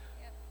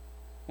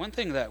One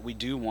thing that we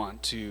do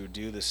want to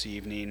do this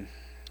evening,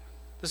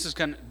 this is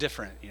kind of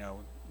different,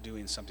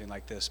 doing something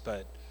like this,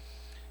 but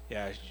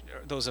yeah,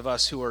 those of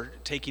us who are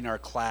taking our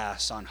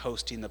class on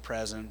hosting the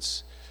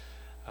presence,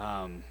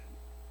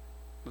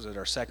 was it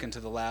our second to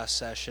the last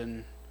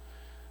session?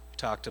 We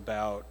talked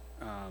about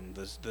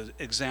the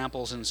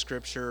examples in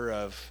Scripture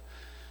of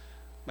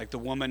like the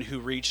woman who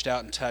reached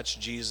out and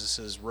touched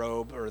Jesus's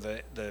robe or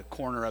the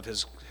corner of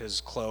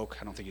his cloak.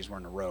 I don't think he's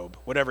wearing a robe.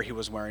 Whatever he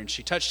was wearing,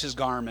 she touched his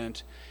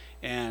garment,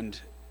 and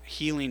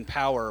healing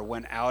power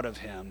went out of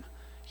him.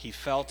 He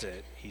felt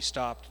it. He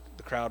stopped.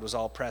 The crowd was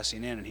all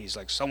pressing in, and he's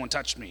like, "Someone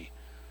touched me.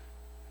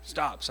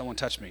 Stop, someone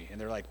touched me."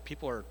 And they're like,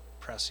 "People are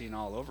pressing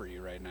all over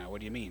you right now. What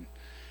do you mean?"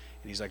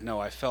 And he's like,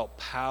 "No, I felt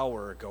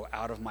power go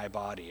out of my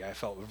body. I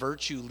felt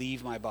virtue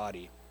leave my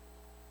body."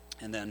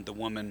 And then the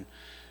woman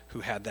who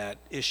had that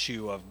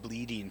issue of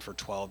bleeding for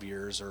 12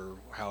 years or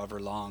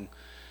however long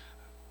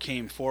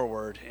came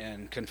forward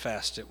and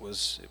confessed, it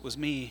was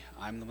me.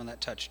 I'm the one that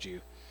touched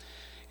you.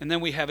 And then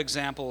we have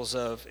examples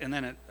of, and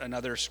then in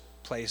other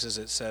places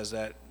it says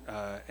that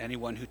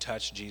anyone who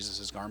touched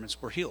Jesus' garments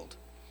were healed.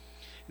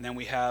 And then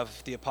we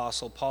have the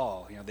Apostle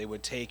Paul. They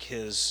would take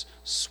his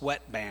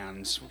sweat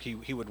bands.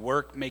 He would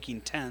work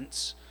making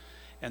tents,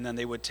 and then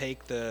they would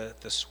take the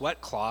sweat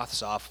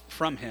cloths off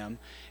from him,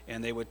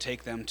 and they would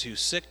take them to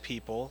sick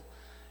people,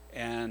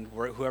 and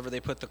whoever they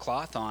put the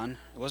cloth on,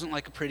 it wasn't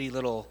like a pretty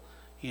little,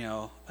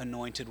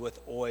 anointed with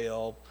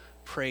oil,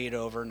 prayed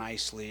over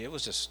nicely. It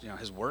was just,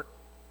 his work.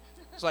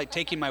 It's like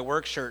taking my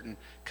work shirt and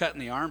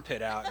cutting the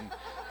armpit out, and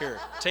here,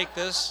 take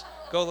this,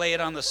 go lay it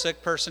on the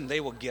sick person.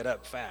 They will get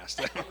up fast.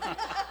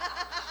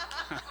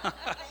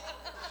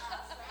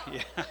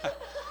 Yeah.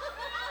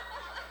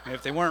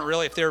 If they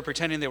were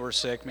pretending they were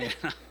sick, maybe.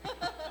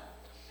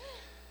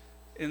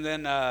 And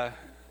then,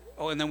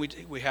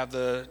 we have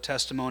the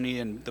testimony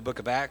in the book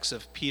of Acts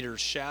of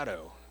Peter's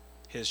shadow.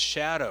 His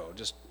shadow,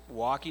 just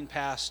walking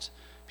past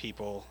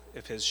people,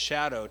 if his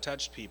shadow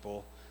touched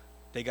people,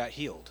 they got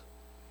healed.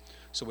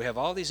 So we have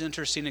all these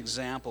interesting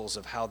examples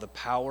of how the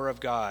power of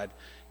God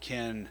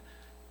can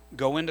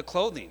go into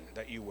clothing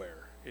that you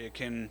wear. It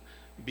can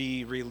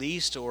be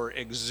released or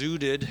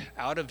exuded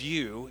out of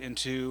you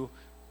into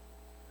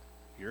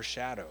your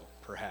shadow,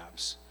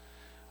 perhaps.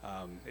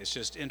 It's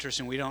just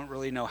interesting. We don't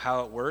really know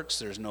how it works.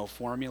 There's no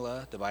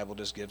formula. The Bible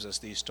just gives us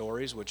these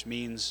stories, which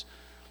means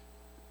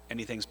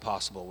anything's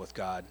possible with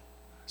God.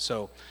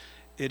 So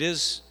it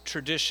is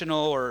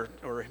traditional, or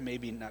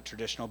maybe not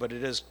traditional, but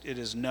it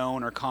is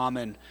known or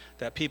common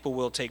that people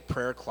will take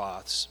prayer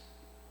cloths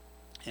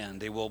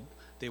and they will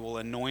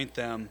anoint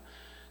them.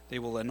 They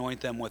will anoint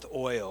them with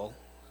oil,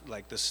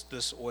 like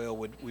this oil.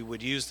 We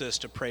would use this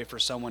to pray for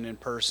someone in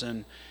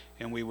person,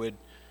 and we would,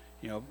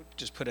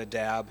 just put a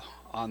dab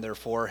on their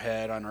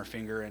forehead, on our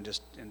finger, and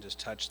just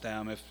touch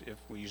them. If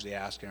we usually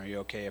ask, "Are you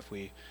okay if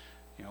we,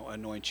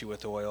 anoint you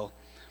with oil?"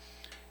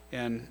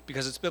 And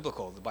because it's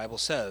biblical, the Bible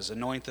says,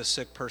 "Anoint the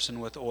sick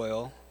person with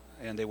oil,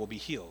 and they will be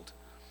healed."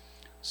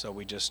 So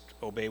we just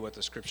obey what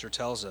the Scripture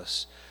tells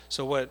us.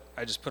 So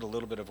I just put a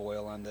little bit of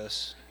oil on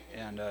this,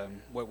 and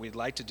what we'd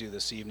like to do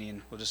this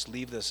evening, we'll just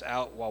leave this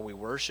out while we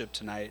worship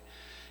tonight,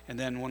 and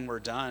then when we're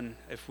done,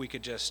 if we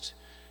could just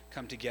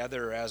come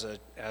together as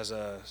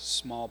a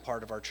small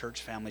part of our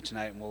church family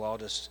tonight, and we'll all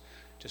just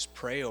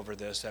pray over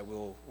this, that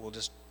we'll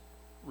just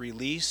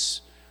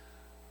release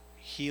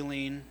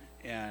healing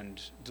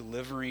and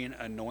delivering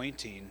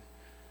anointing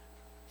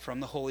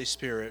from the Holy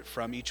Spirit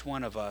from each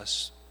one of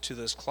us to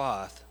this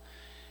cloth.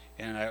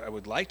 And I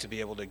would like to be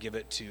able to give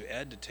it to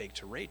Ed to take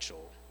to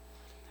Rachel,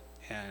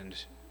 and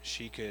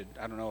she could,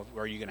 I don't know,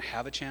 are you going to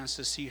have a chance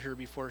to see her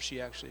before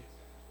she actually,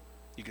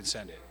 you can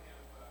send it.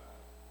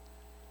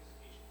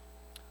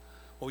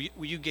 Well,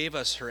 you gave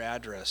us her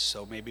address,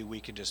 so maybe we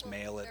could just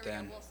mail it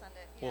then. We'll send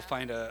it. Yeah. We'll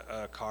find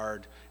a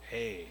card.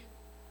 Hey,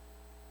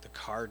 the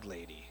card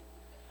lady.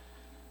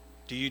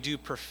 Do you do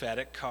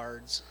prophetic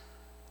cards?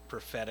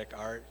 Prophetic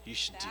art? You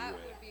should do it. That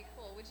would be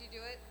cool. Would you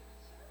do it?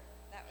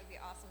 That would be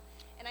awesome.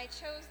 And I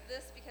chose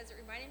this because it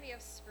reminded me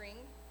of spring,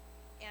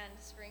 and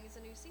spring is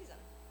a new season.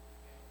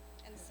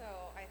 And so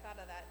I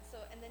thought of that. So,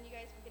 and then you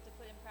guys will get to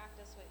put in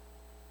practice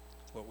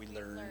what we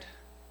learned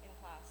in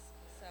class.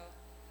 So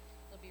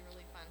it'll be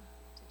really fun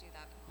to do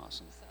that.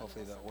 Awesome. So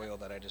Hopefully the oil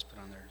that I just put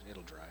on there,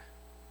 it'll dry.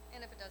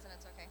 And if it doesn't,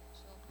 it's okay.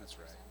 That's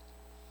right.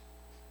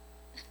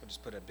 We'll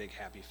just put a big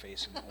happy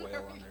face and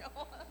oil on there.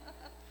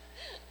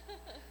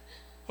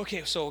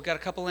 Okay, so we've got a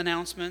couple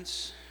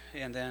announcements,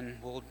 and then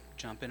we'll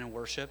jump in and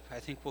worship. I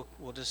think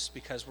we'll just,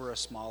 because we're a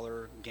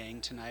smaller gang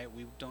tonight,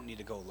 we don't need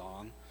to go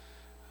long,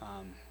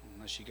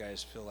 unless you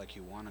guys feel like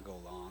you want to go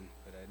long.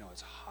 But I know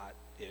it's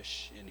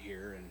hot-ish in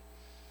here, and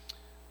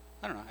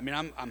I don't know. I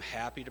mean, I'm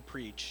happy to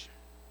preach.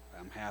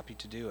 I'm happy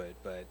to do it,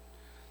 but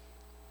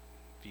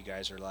if you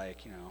guys are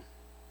like,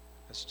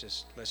 let's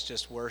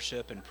just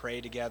worship and pray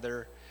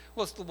together.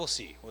 We'll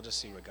see. We'll just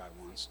see what God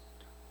wants,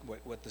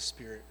 what the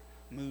Spirit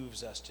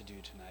moves us to do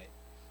tonight.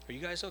 Are you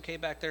guys okay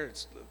back there?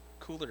 It's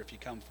cooler if you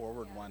come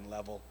forward one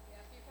level. Yeah,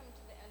 if you come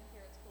to the end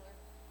here, it's cooler.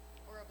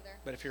 Or over there.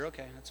 But if you're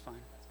okay, that's fine.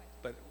 That's fine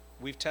but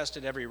we've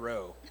tested every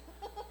row.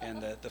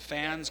 And the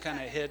fans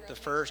kind of hit the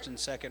first and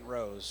second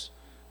rows,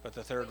 but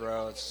the third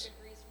row, it's...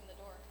 Degrees from the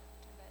door.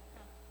 I bet.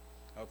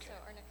 Huh. Okay. So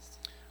our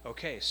next.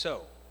 Okay,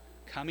 so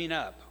coming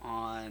up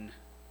on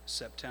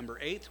September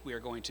 8th, we are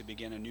going to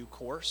begin a new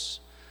course,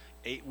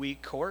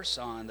 8-week course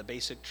on the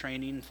basic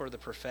training for the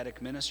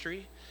prophetic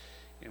ministry.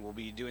 And we'll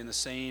be doing the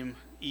same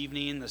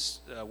evening,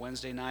 this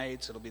Wednesday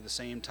nights. It'll be the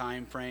same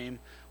time frame.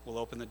 We'll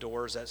open the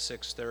doors at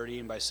 6:30,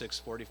 and by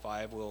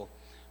 6:45,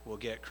 we'll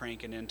get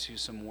cranking into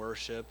some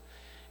worship.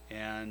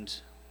 And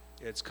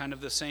it's kind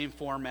of the same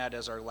format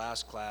as our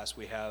last class.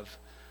 We'll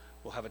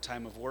have a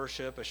time of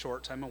worship, a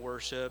short time of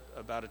worship,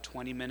 about a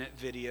 20-minute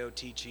video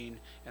teaching,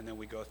 and then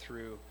we go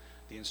through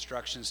the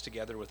instructions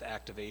together with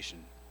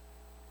activation.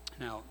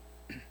 Now,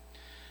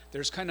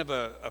 there's kind of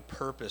a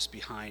purpose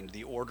behind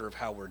the order of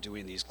how we're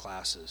doing these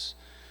classes.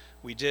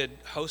 We did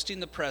hosting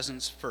the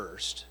presence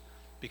first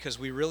because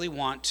we really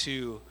want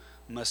to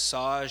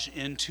massage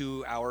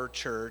into our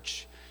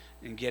church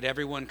and get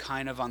everyone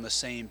kind of on the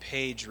same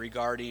page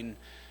regarding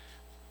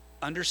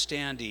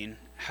understanding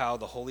how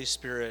the Holy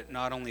Spirit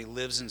not only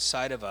lives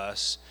inside of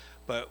us,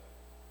 but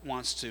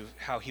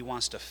how he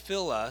wants to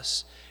fill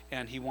us,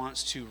 and he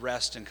wants to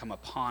rest and come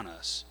upon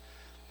us.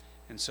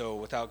 And so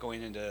without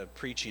going into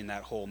preaching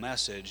that whole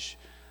message,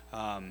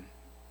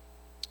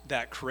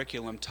 that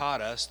curriculum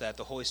taught us that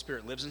the Holy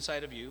Spirit lives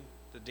inside of you.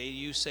 The day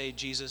you say,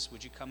 Jesus,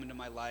 would you come into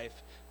my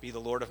life, be the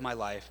Lord of my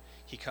life,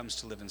 he comes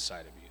to live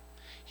inside of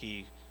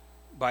you.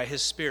 By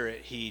his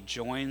Spirit, he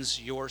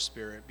joins your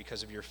spirit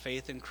because of your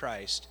faith in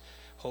Christ.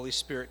 Holy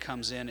Spirit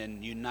comes in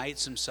and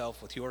unites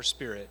himself with your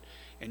spirit,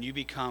 and you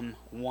become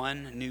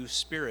one new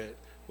spirit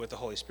with the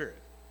Holy Spirit.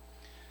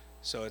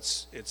 So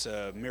it's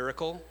a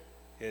miracle.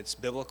 It's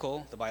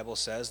biblical. The Bible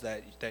says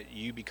that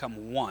you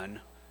become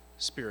one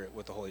spirit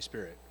with the Holy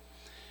Spirit.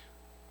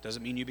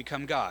 Doesn't mean you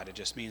become God. It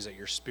just means that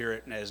your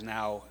spirit is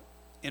now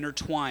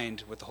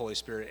intertwined with the Holy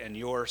Spirit, and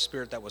your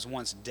spirit that was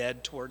once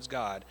dead towards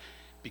God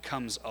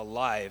becomes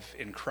alive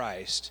in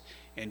Christ,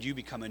 and you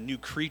become a new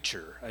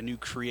creature, a new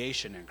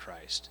creation in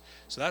Christ.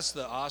 So that's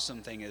the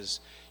awesome thing, is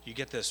you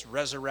get this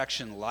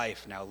resurrection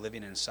life now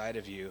living inside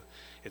of you.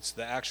 It's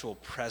the actual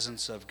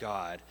presence of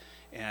God,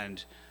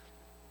 and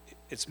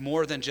it's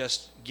more than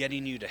just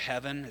getting you to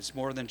heaven. It's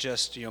more than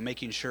just,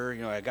 making sure,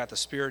 I got the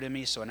Spirit in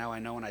me, so now I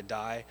know when I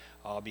die,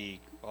 I'll be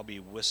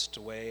whisked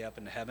away up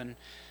into heaven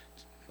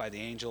by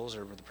the angels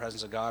or with the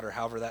presence of God, or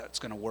however that's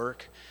going to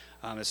work.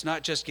 It's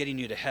not just getting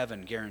you to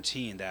heaven,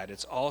 guaranteeing that.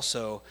 It's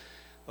also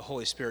the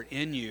Holy Spirit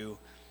in you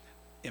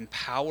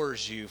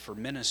empowers you for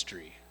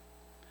ministry.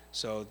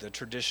 So the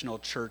traditional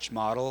church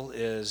model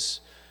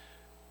is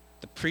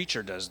the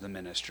preacher does the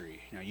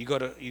ministry. You go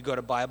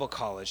to Bible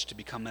college to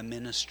become a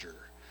minister.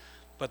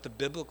 But the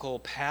biblical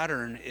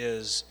pattern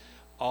is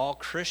all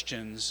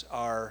Christians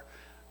are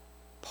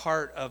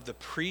part of the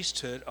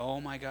priesthood.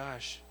 Oh my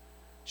gosh,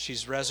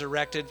 she's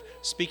resurrected.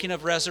 Speaking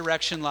of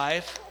resurrection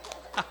life.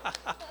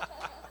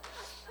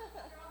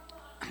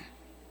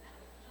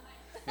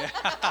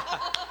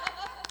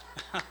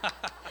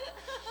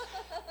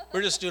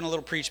 We're just doing a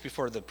little preach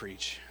before the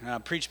preach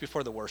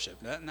before the worship.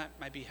 That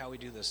might be how we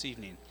do this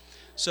evening.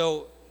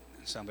 So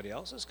somebody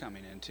else is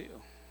coming in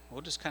too.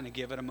 We'll just kind of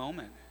give it a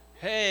moment.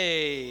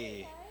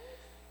 Hey,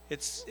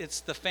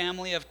 it's the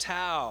family of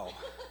Tau,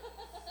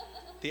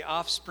 the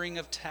offspring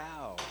of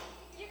Tau.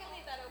 You can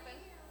leave that open.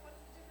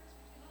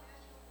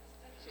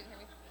 She didn't hear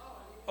me.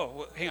 Oh,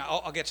 well, hang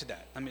on. I'll get to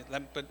that.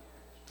 But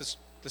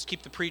let's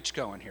keep the preach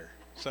going here.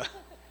 So,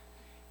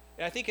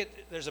 I think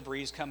there's a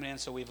breeze coming in,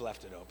 so we've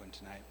left it open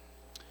tonight.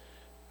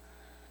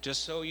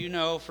 Just so you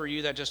know, for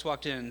you that just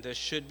walked in, this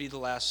should be the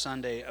last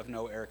Sunday of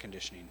no air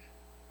conditioning.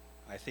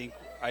 I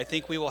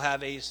think we will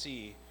have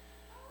AC.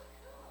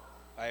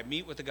 I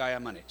meet with the guy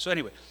on Monday. So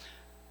anyway,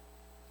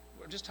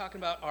 we're just talking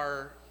about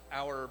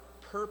our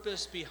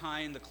purpose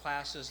behind the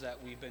classes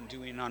that we've been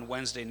doing on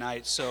Wednesday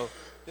nights. So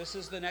this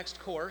is the next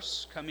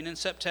course coming in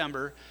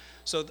September.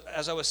 So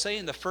as I was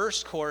saying, the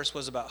first course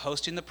was about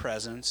hosting the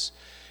presence.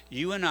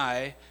 You and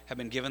I have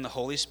been given the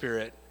Holy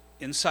Spirit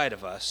inside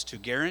of us to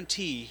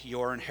guarantee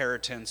your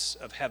inheritance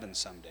of heaven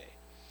someday.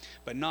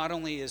 But not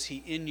only is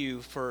he in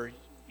you for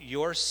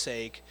your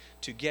sake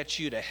to get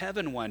you to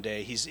heaven one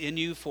day, he's in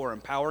you for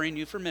empowering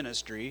you for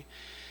ministry.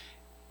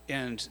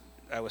 And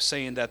I was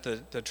saying that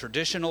the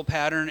traditional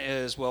pattern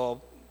is,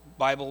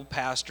 Bible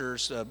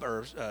pastors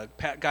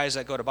guys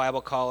that go to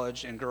Bible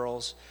college and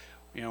girls,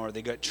 or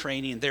they get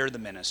training, they're the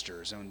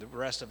ministers, and the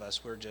rest of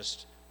us, we're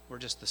just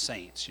the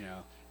saints.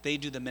 They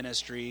do the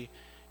ministry,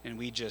 and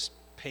we just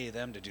pay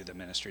them to do the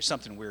ministry,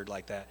 something weird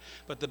like that.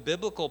 But the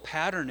biblical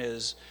pattern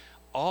is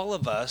all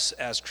of us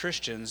as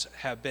Christians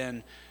have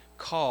been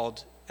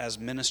called as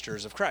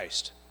ministers of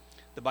Christ.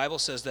 The Bible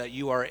says that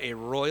you are a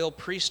royal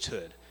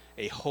priesthood,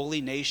 a holy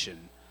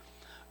nation,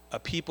 a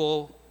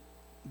people,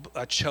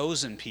 a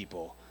chosen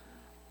people,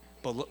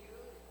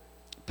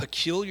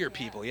 peculiar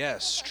people,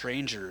 yes,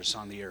 strangers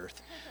on the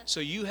earth. So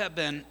you have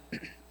been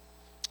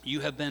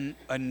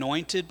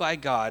anointed by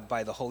God,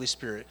 by the Holy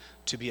Spirit,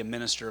 to be a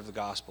minister of the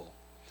gospel,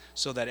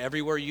 so that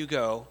everywhere you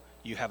go,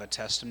 you have a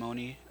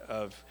testimony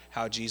of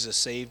how Jesus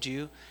saved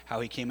you,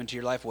 how he came into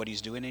your life, what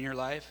he's doing in your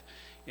life.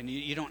 And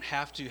you don't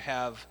have to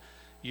have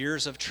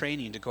years of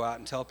training to go out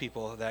and tell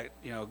people that,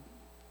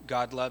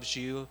 God loves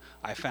you.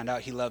 I found out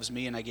he loves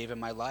me and I gave him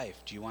my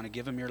life. Do you want to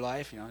give him your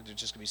life? It's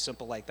just going to be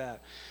simple like that.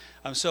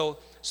 So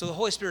the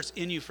Holy Spirit's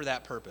in you for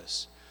that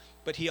purpose.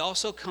 But he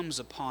also comes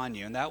upon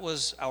you. And that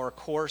was our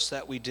course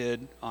that we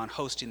did on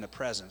hosting the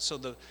presence.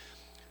 So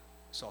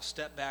I'll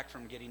step back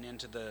from getting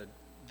into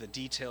the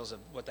details of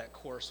what that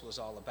course was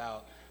all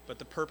about. But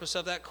the purpose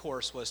of that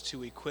course was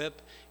to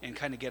equip and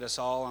kind of get us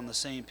all on the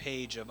same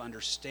page of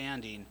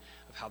understanding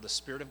of how the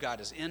Spirit of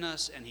God is in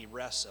us and he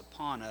rests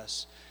upon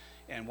us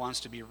and wants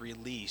to be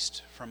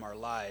released from our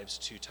lives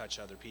to touch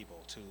other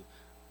people, to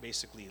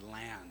basically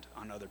land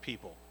on other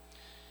people.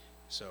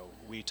 So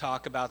we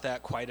talk about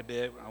that quite a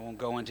bit. I won't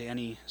go into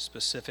any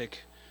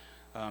specific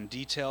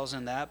details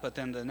in that, but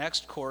then the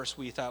next course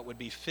we thought would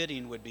be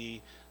fitting would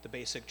be the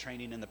basic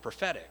training in the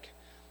prophetic,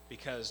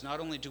 because not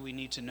only do we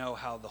need to know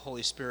how the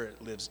Holy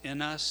Spirit lives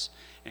in us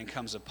and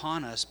comes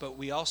upon us, but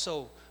we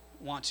also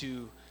want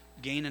to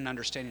gain an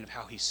understanding of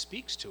how he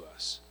speaks to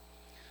us.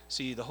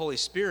 See, the Holy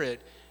Spirit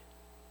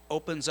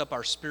opens up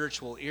our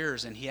spiritual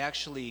ears, and he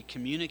actually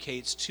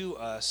communicates to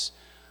us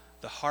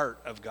the heart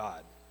of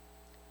God.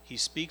 He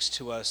speaks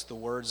to us the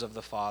words of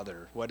the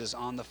Father, what is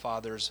on the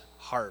Father's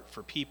heart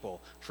for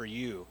people, for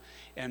you.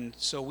 And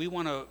so we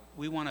want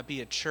to be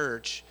a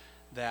church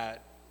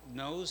that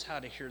knows how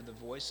to hear the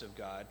voice of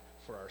God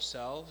for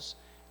ourselves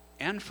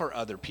and for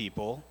other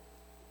people,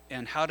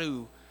 and how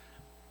to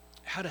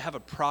have a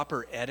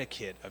proper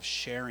etiquette of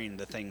sharing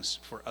the things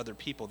for other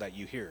people that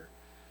you hear.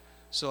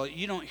 So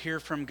you don't hear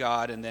from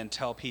God and then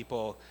tell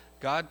people,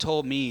 God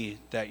told me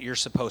that you're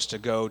supposed to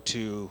go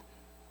to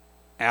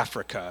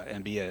Africa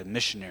and be a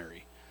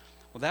missionary.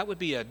 Well, that would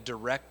be a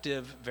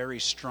directive, very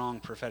strong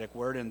prophetic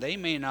word, and they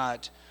may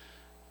not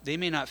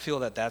feel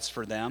that that's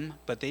for them,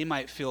 but they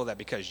might feel that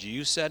because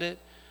you said it,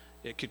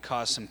 it could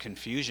cause some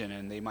confusion,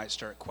 and they might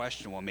start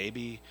questioning, well,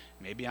 maybe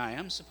I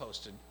am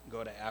supposed to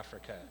go to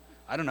Africa.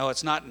 I don't know,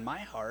 it's not in my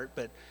heart,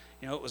 but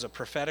it was a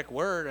prophetic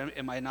word.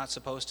 Am I not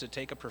supposed to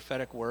take a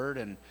prophetic word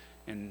and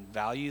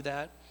value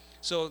that?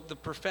 So the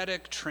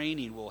prophetic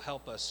training will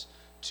help us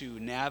to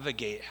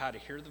navigate how to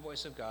hear the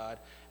voice of God,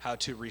 how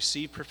to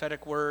receive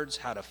prophetic words,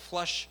 how to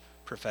flush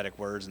prophetic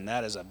words, and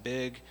that is a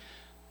big,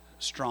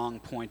 strong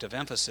point of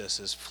emphasis,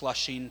 is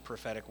flushing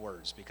prophetic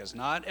words, because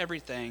not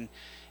everything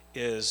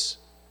is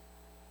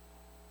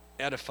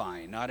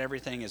edifying, not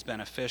everything is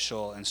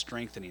beneficial and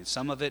strengthening.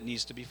 Some of it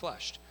needs to be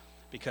flushed,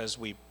 because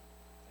we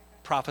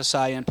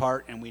prophesy in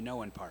part and we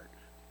know in part.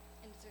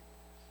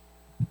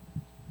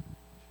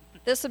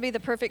 This would be the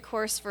perfect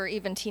course for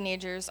even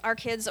teenagers. Our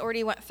kids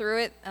already went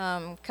through it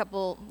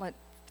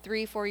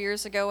 3-4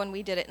 years ago when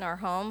we did it in our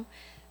home.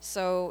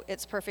 So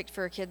it's perfect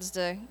for kids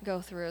to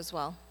go through as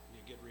well.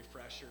 You get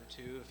refresher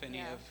too, if any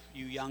of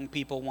you young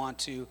people want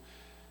to.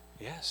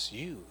 Yes,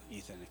 you,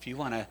 Ethan, if you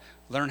want to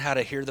learn how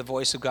to hear the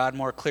voice of God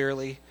more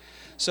clearly.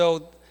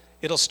 So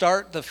it'll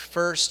start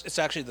it's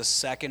actually the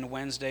second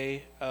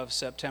Wednesday of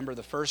September.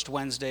 The first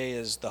Wednesday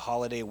is the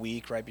holiday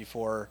week right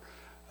before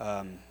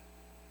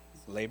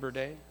Labor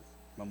Day.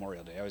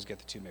 Memorial Day. I always get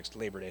the two mixed.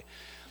 Labor Day.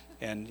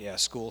 And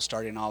school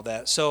starting, all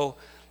that. So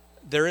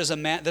there is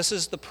this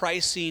is the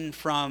pricing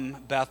from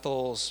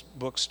Bethel's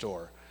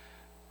bookstore.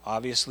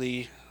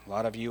 Obviously, a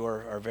lot of you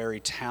are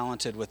very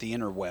talented with the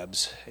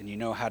interwebs, and you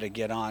know how to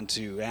get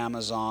onto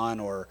Amazon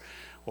or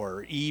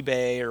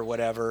eBay or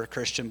whatever,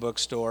 Christian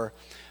bookstore.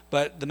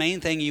 But the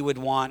main thing you would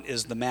want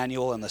is the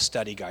manual and the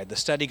study guide. The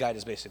study guide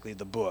is basically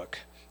the book,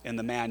 and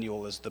the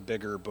manual is the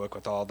bigger book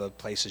with all the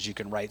places you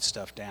can write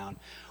stuff down.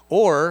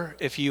 Or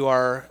if you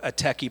are a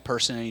techie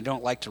person and you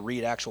don't like to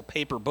read actual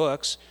paper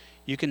books,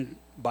 you can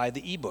buy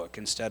the ebook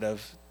instead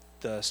of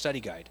the study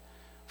guide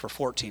for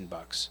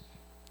 $14.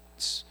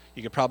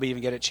 You could probably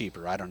even get it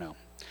cheaper. I don't know.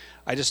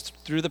 I just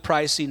threw the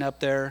pricing up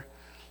there,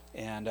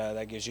 and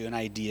that gives you an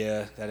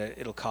idea that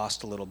it'll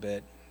cost a little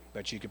bit,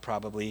 but you could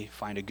probably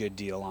find a good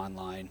deal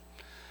online.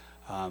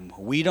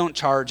 We don't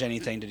charge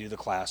anything to do the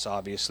class,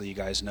 obviously, you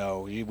guys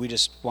know. We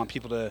just want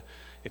people to,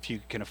 if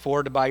you can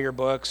afford to buy your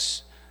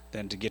books,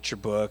 then to get your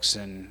books,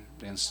 and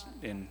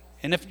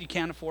if you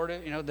can't afford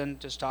it, then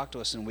just talk to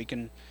us, and we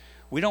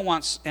don't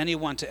want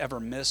anyone to ever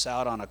miss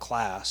out on a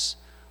class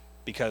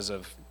because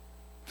of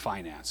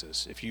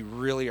finances. If you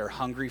really are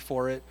hungry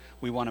for it,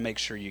 we want to make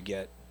sure you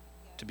get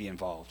to be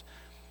involved.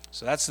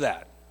 So that's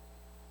that.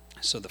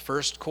 So the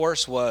first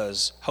course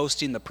was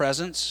hosting the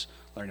presence,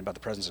 learning about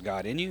the presence of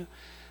God in you.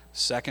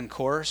 Second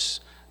course,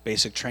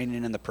 basic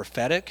training in the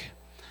prophetic.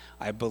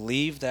 I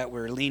believe that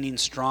we're leaning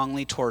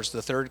strongly towards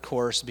the third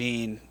course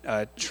being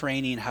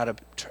training how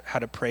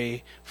to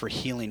pray for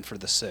healing for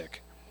the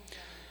sick.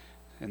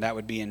 And that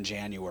would be in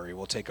January.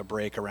 We'll take a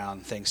break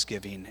around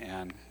Thanksgiving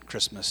and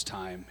Christmas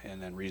time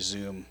and then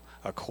resume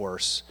a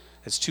course.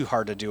 It's too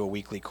hard to do a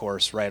weekly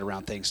course right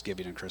around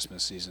Thanksgiving and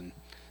Christmas season.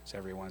 So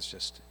everyone's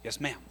just, yes,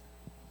 ma'am.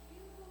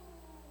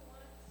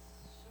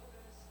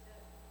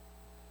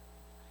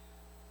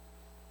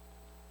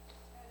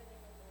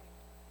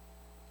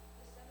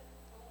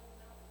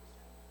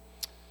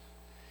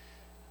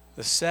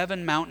 The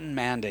 7 Mountain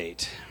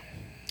Mandate.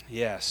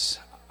 Yes.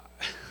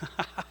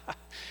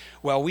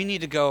 Well, we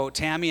need to go,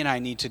 Tammy and I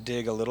need to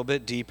dig a little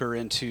bit deeper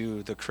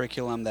into the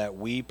curriculum that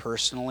we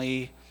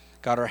personally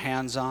got our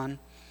hands on,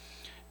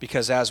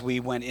 because as we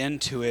went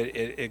into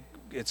it,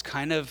 it's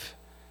kind of,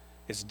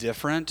 it's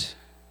different.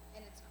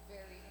 And it's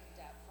very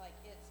in-depth. Like,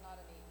 it's not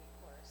an 8-week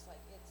course.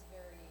 Like, it's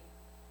going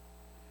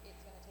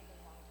to take a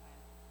long time.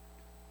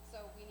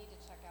 So we need to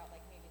check out,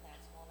 like, maybe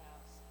Lance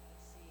Molnau's and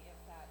see if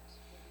that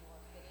would be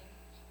more fitting.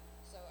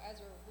 So as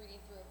we're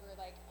reading through it, we're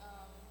like,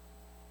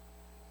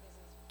 this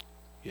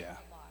is Yeah.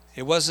 a lot.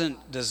 It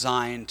wasn't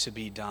designed to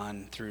be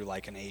done through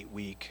like an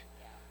 8-week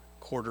Yeah.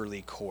 quarterly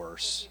Which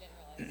course. we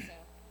didn't realize,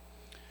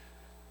 so.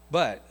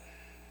 But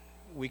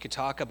we could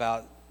talk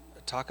about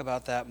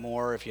that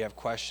more if you have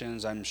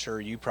questions. I'm sure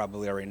you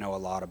probably already know a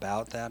lot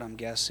about that, I'm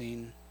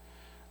guessing,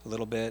 a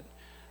little bit.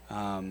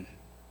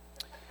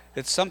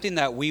 It's something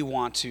that we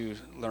want to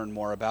learn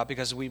more about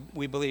because we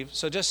believe,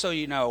 so just so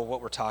you know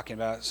what we're talking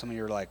about, some of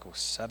you are like,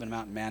 7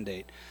 Mountain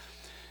Mandate.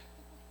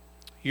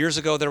 Years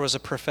ago, there was a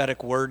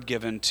prophetic word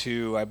given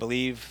to, I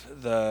believe,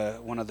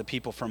 one of the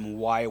people from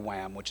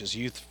YWAM, which is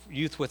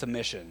Youth with a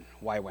Mission,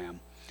 YWAM.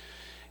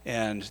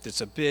 And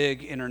it's a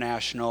big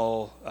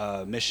international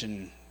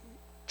mission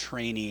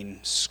training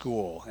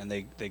school, and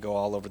they go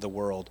all over the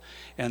world.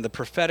 And the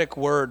prophetic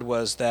word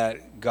was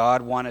that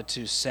God wanted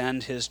to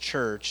send his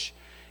church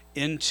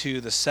into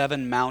the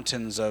 7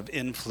 mountains of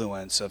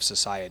influence of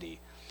society.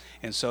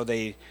 And so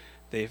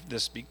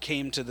this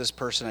came to this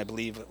person, I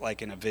believe,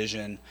 like in a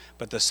vision.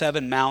 But the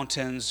 7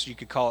 mountains, you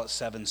could call it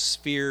 7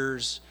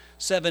 spheres,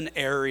 7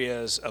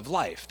 areas of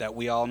life that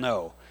we all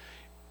know.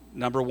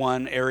 Number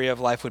 1 area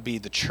of life would be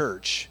the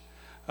church.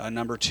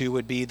 Number 2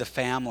 would be the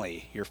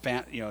family.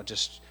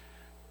 Just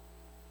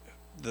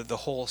the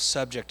whole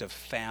subject of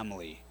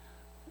family.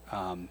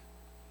 I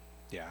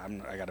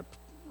got to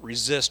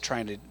resist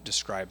trying to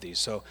describe these.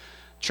 So,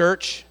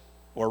 church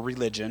or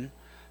religion,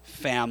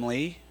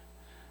 family,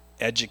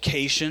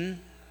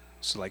 education,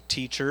 so like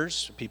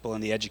teachers, people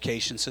in the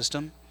education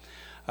system,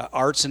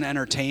 arts and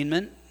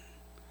entertainment,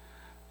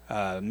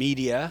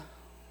 media,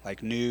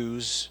 like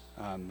news,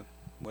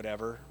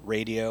 whatever,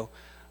 radio,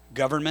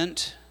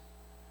 government,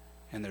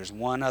 and there's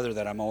one other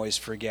that I'm always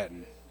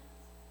forgetting.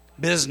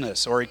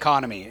 Business or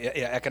economy,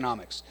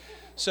 economics.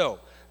 So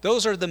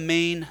those are the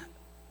main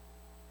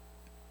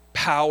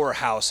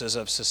powerhouses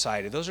of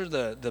society. Those are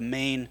the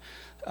main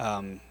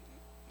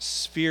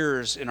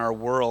spheres in our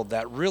world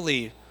that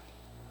really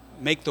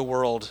make the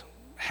world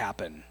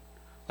happen.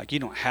 Like, you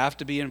don't have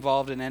to be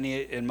involved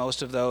in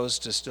most of those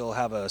to still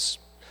have a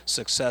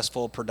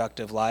successful,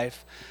 productive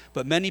life.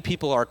 But many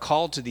people are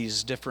called to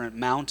these different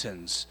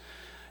mountains,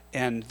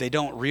 and they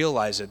don't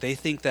realize it. They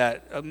think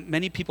that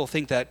many people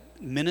think that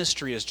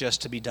ministry is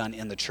just to be done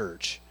in the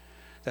church.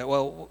 That,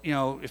 well,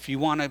 if you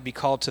want to be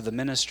called to the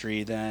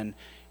ministry, then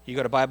you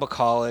go to Bible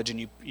college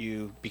and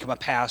you become a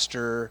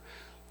pastor.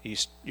 You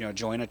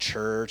join a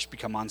church,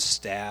 become on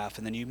staff,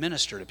 and then you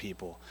minister to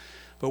people.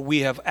 But we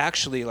have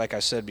actually, like I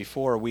said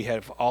before, we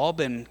have all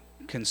been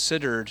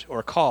considered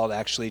or called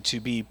actually to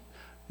be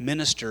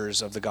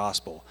ministers of the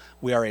gospel.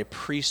 We are a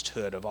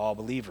priesthood of all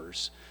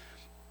believers.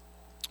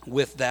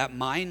 With that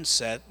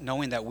mindset,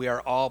 knowing that we are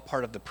all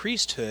part of the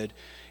priesthood,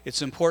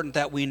 it's important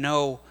that we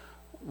know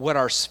what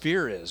our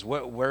sphere is.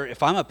 Where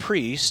if I'm a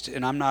priest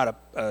and I'm not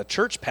a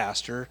church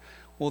pastor,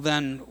 well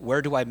then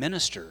where do I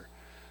minister?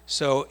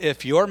 So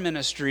if your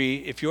ministry,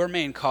 if your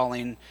main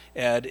calling,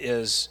 Ed,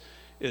 is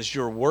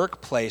your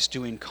workplace,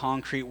 doing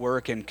concrete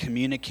work and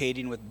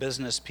communicating with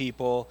business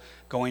people,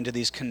 going to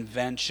these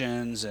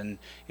conventions and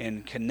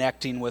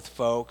connecting with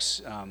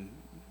folks,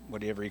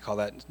 whatever you call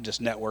that,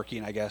 just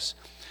networking, I guess,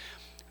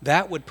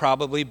 that would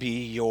probably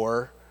be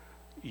your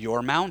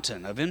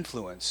mountain of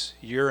influence.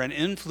 You're an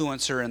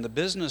influencer in the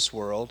business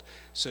world,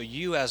 so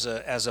you as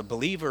a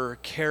believer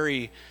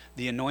carry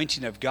the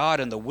anointing of God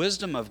and the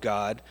wisdom of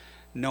God,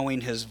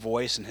 knowing his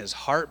voice and his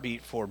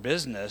heartbeat for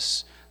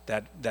business,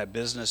 that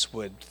business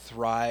would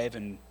thrive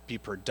and be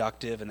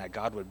productive, and that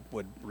God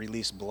would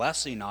release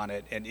blessing on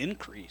it and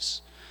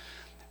increase.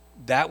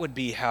 That would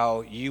be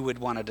how you would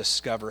want to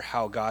discover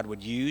how God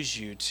would use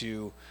you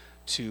to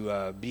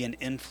be an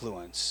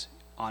influence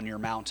on your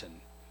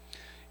mountain.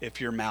 If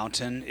your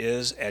mountain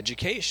is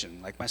education,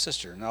 like my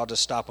sister, and I'll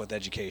just stop with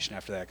education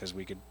after that because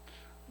we could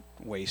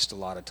waste a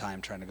lot of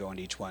time trying to go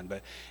into each one.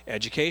 But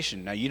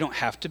education, now you don't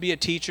have to be a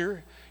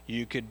teacher.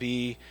 You could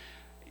be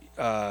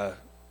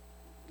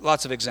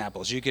lots of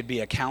examples. You could be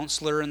a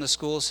counselor in the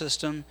school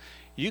system.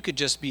 You could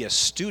just be a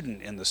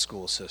student in the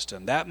school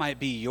system. That might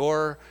be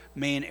your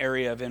main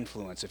area of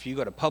influence. If you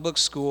go to public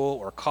school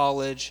or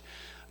college,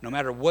 no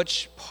matter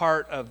which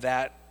part of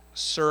that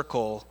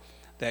circle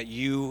that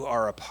you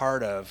are a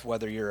part of,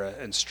 whether you're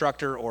an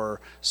instructor or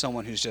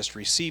someone who's just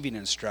receiving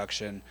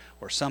instruction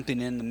or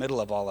something in the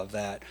middle of all of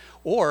that,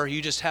 or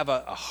you just have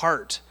a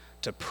heart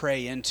to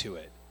pray into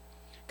it.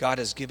 God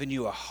has given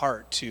you a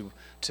heart to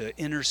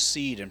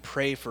intercede and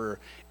pray for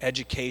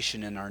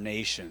education in our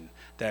nation,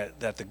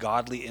 that the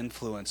godly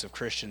influence of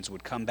Christians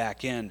would come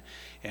back in,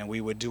 and we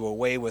would do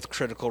away with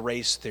critical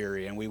race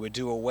theory, and we would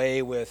do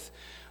away with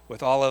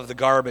all of the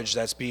garbage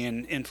that's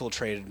being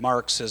infiltrated,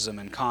 Marxism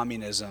and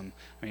communism.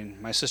 I mean,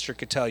 my sister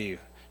could tell you,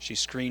 she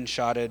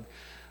screenshotted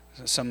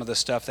some of the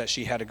stuff that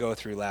she had to go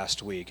through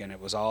last week, and it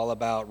was all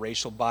about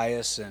racial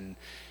bias and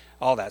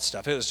all that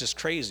stuff. It was just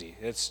crazy.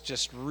 It's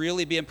just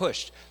really being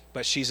pushed.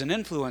 But she's an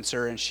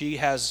influencer, and she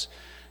has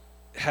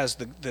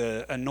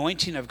the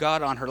anointing of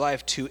God on her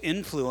life to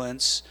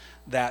influence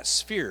that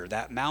sphere,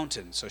 that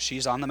mountain. So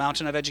she's on the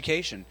mountain of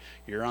education.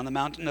 You're on the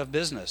mountain of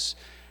business.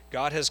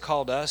 God has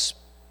called us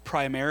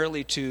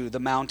primarily to the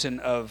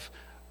mountain of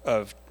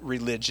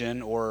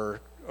religion or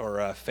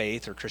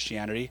faith or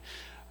Christianity.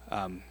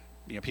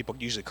 People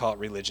usually call it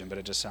religion, but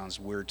it just sounds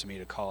weird to me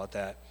to call it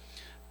that.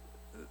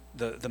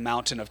 The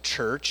mountain of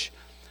church.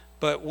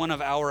 But one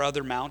of our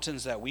other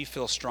mountains that we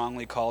feel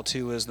strongly called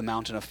to is the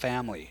mountain of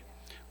family.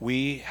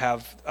 We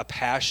have a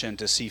passion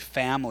to see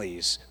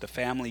families, the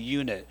family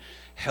unit,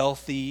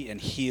 healthy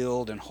and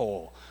healed and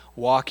whole,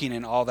 walking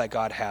in all that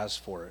God has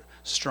for it.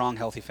 Strong,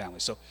 healthy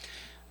families. So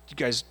you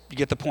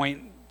get the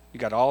point? You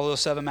got all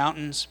those 7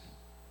 mountains.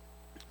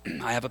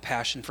 I have a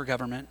passion for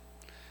government.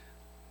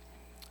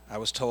 I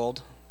was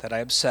told that I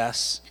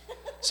obsess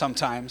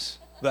sometimes,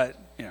 but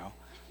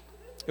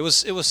it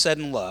was said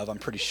in love, I'm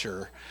pretty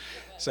sure.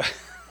 So. Can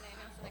I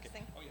announce the next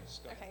thing? Oh yes,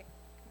 go ahead. Okay.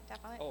 Tap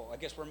on it. Oh, I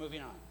guess we're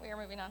moving on. We are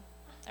moving on.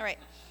 All right.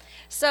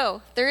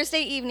 So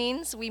Thursday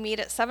evenings, we meet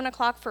at 7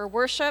 o'clock for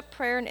worship,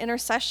 prayer, and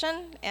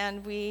intercession.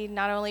 And we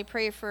not only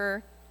pray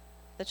for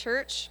the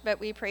church, but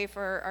we pray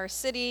for our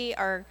city,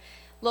 our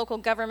local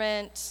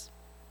government,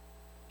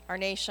 our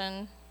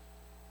nation,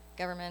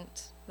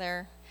 government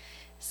there.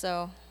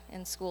 So,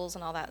 in schools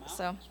and all that.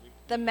 So,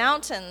 the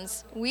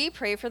mountains. We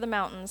pray for the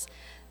mountains.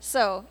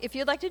 So, if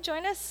you'd like to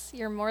join us,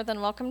 you're more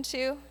than welcome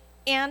to.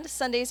 And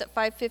Sundays at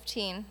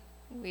 5:15,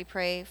 we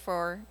pray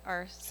for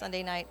our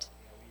Sunday night.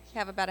 We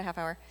have about a half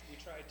hour. We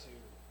try to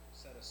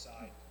set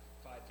aside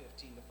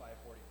 5:15 to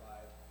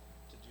 5:45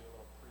 to do a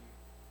little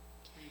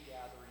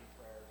pre-gathering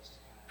prayer, just to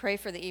kind of Pray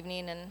for the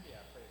evening and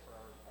pray for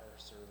our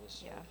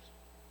service. Yeah.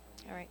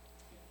 All right.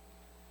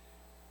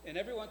 And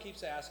everyone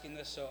keeps asking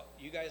this, so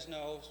you guys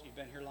know, you've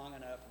been here long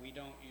enough, we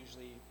don't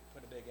usually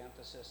put a big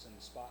emphasis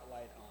and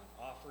spotlight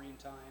on offering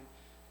time.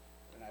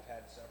 And I've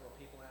had several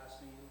people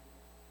ask me,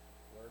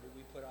 where do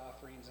we put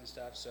offerings and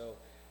stuff? So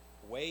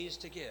ways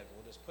to give.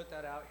 We'll just put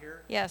that out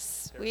here.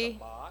 Yes, There's a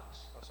box.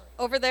 Oh, sorry.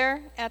 over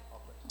there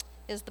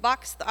is the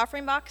box, the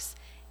offering box,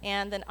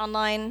 and then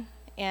online,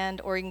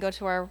 or you can go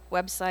to our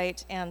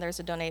website and there's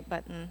a donate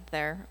button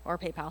there, or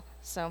PayPal.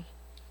 So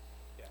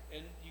Yeah,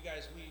 and you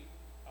guys, we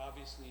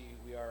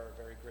are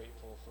very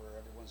grateful for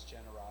everyone's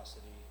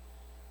generosity.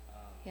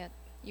 yeah,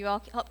 you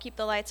all help keep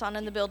the lights on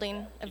in the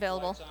building Keep the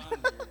available. lights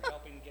on, you're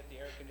helping get the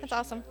air conditioning That's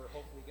awesome. that we're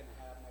hopefully going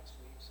to have next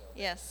week. So.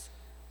 Yes.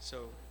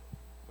 So,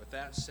 with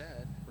that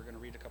said, we're going to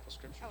read a couple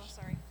scriptures. Oh,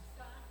 sorry.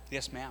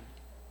 Yes, ma'am.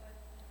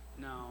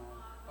 No.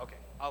 Okay,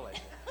 I'll let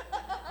you.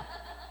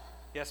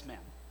 Yes,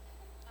 ma'am.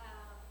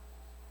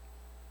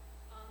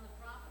 On the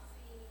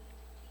prophecy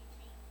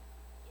teaching,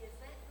 is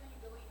that going to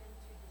go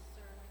into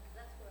discernment? Because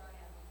that's where I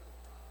have a little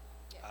problem.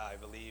 Yes. I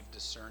believe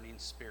discerning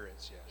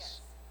spirits,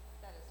 yes.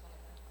 That is one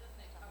of them.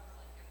 Doesn't it cover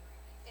like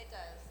everything? It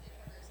does. It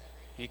covers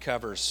everything. He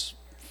covers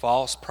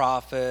false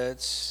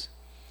prophets,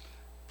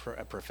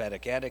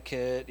 prophetic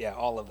etiquette,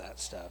 all of that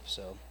stuff.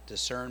 So,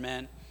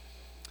 discernment,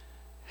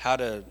 how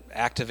to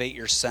activate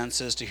your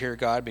senses to hear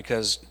God,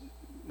 because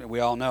we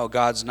all know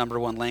God's number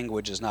one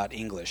language is not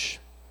English.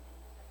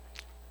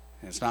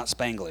 It's not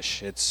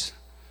Spanglish. It's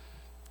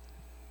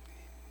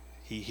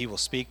He will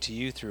speak to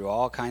you through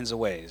all kinds of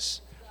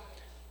ways.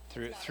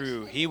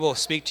 He will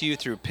speak to you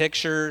through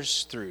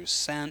pictures, through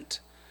scent,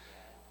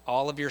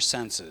 all of your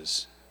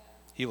senses.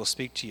 He will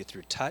speak to you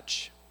through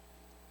touch.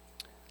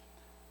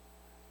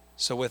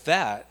 So with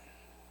that,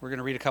 we're going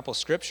to read a couple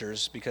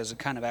scriptures because it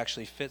kind of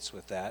actually fits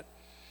with that.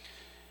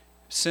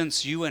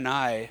 Since you and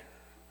I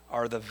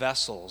are the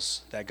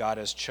vessels that God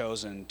has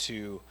chosen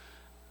to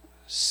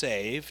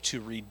save, to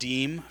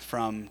redeem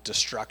from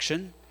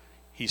destruction.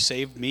 He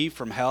saved me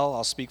from hell.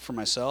 I'll speak for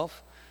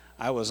myself.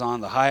 I was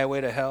on the highway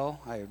to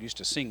hell. I used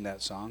to sing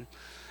that song.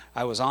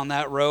 I was on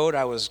that road.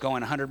 I was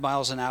going 100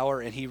 miles an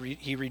hour, and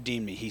he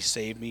redeemed me. He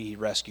saved me. He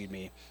rescued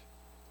me.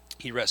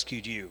 He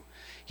rescued you.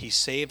 He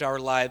saved our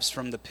lives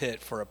from the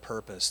pit for a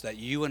purpose, that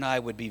you and I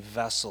would be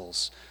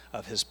vessels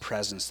of his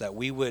presence, that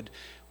we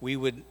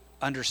would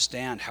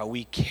understand how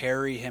we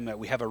carry him, that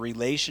we have a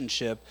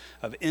relationship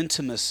of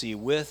intimacy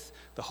with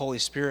the Holy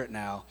Spirit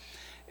now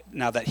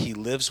that he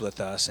lives with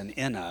us and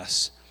in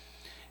us.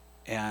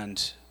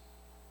 And,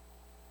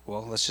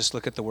 well, let's just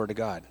look at the Word of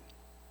God.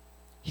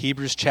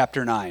 Hebrews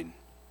chapter 9.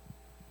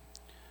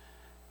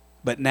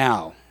 But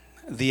now,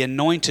 the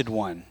Anointed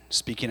One,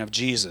 speaking of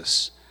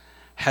Jesus,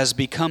 has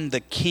become the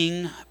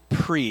king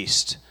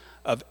priest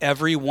of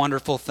every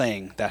wonderful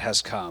thing that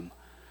has come.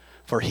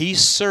 For he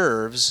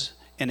serves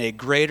in a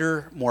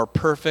greater, more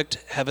perfect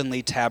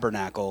heavenly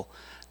tabernacle,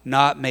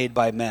 not made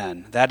by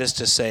men. That is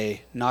to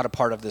say, not a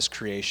part of this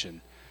creation.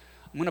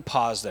 I'm going to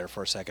pause there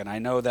for a second. I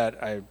know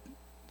that I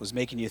was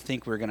making you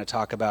think we were going to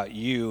talk about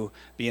you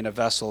being a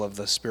vessel of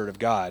the Spirit of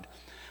God.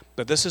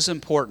 But this is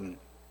important.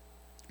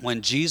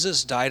 When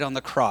Jesus died on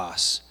the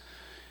cross,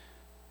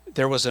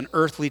 there was an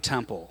earthly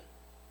temple.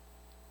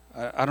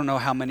 I don't know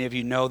how many of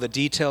you know the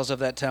details of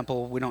that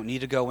temple. We don't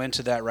need to go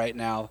into that right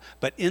now.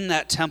 But in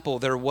that temple,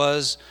 there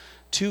was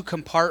 2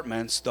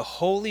 compartments, the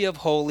Holy of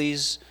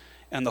Holies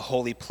and the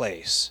Holy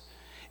Place.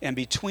 And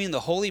between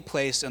the Holy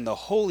Place and the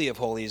Holy of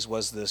Holies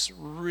was this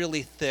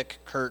really thick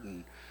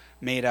curtain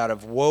made out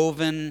of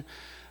woven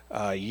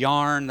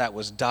yarn that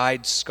was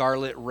dyed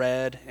scarlet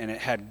red, and it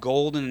had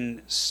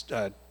golden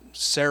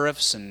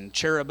seraphs and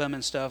cherubim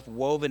and stuff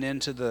woven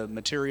into the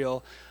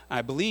material.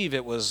 I believe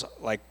it was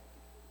like,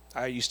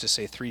 I used to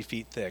say 3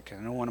 feet thick.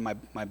 I know one of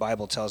my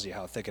Bible tells you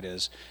how thick it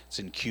is. It's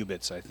in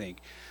cubits, I think.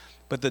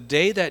 But the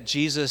day that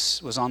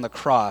Jesus was on the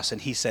cross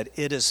and he said,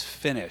 "It is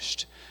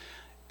finished,"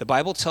 the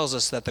Bible tells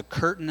us that the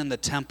curtain in the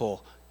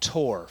temple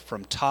tore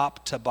from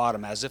top to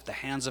bottom as if the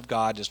hands of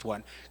God just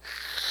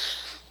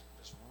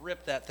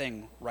ripped that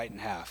thing right in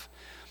half.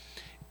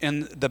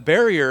 And the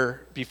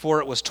barrier before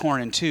it was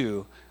torn in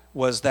two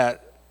was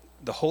that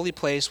the holy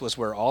place was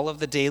where all of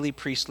the daily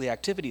priestly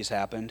activities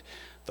happened.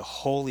 The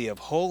Holy of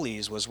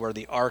Holies was where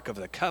the Ark of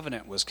the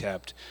Covenant was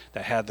kept,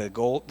 that had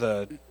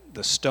the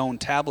stone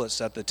tablets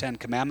that the 10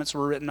 Commandments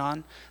were written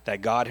on,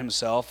 that God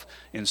himself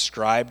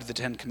inscribed the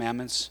 10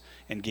 Commandments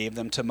and gave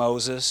them to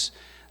Moses.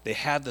 They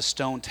had the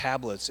stone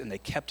tablets, and they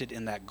kept it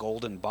in that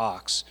golden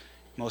box.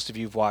 Most of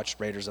you have watched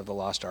Raiders of the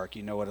Lost Ark.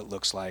 You know what it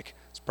looks like.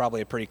 It's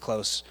probably a pretty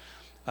close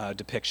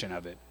depiction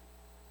of it.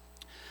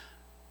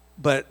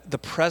 But the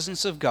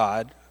presence of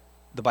God,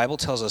 the Bible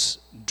tells us,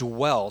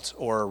 dwelt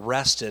or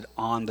rested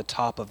on the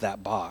top of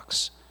that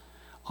box,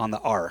 on the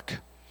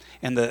ark.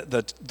 And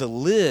the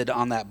lid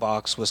on that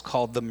box was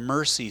called the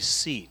mercy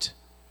seat.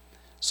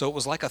 So it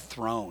was like a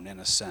throne in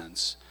a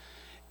sense.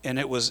 And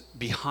it was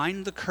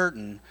behind the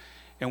curtain.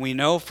 And we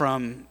know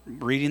from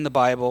reading the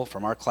Bible,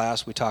 from our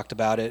class, we talked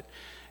about it,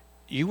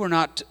 you were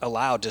not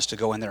allowed just to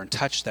go in there and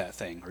touch that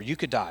thing, or you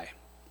could die.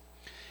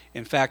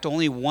 In fact,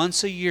 only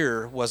once a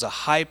year was a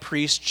high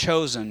priest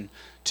chosen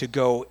to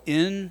go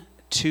in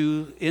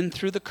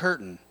through the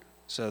curtain.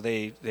 So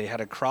they had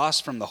to cross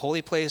from the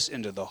holy place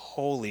into the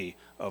Holy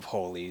of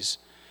Holies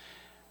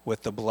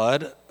with the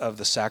blood of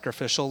the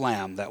sacrificial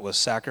lamb that was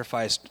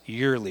sacrificed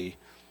yearly,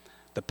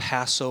 the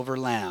Passover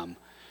lamb.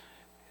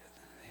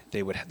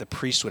 The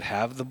priest would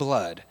have the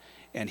blood,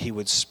 and he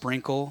would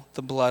sprinkle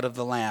the blood of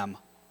the lamb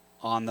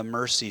on the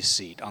mercy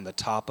seat on the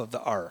top of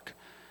the ark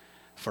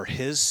for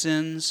his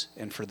sins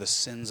and for the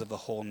sins of the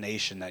whole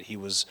nation that he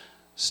was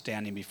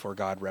standing before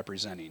God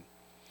representing.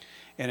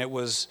 And it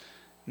was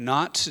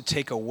not to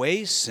take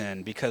away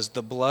sin, because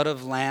the blood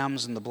of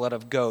lambs and the blood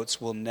of goats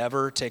will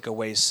never take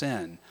away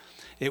sin.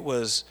 It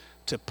was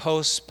to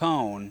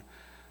postpone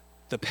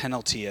the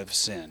penalty of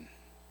sin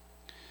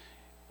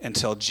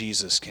until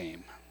Jesus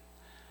came.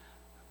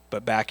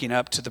 But backing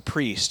up to the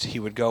priest, he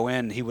would go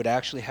in, he would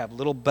actually have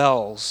little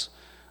bells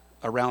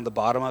around the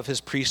bottom of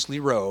his priestly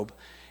robe,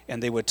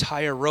 and they would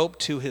tie a rope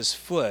to his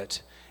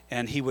foot,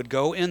 and he would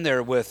go in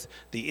there with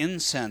the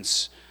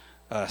incense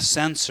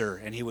censer,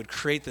 and he would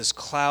create this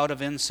cloud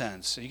of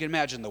incense. So you can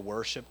imagine the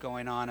worship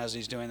going on as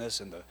he's doing this,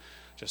 and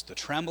just the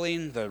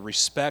trembling, the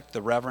respect,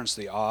 the reverence,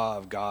 the awe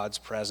of God's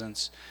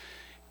presence.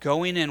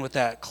 Going in with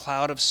that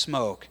cloud of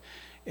smoke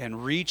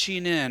and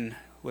reaching in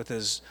with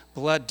his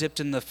blood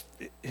dipped in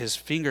his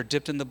finger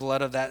dipped in the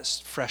blood of that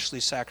freshly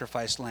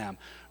sacrificed lamb,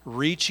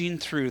 reaching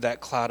through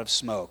that cloud of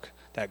smoke,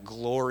 that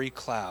glory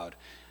cloud,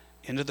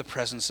 into the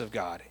presence of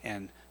God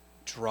and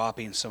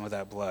dropping some of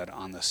that blood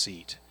on the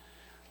seat.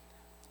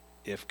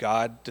 If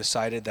God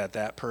decided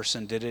that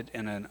person did it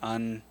in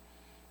an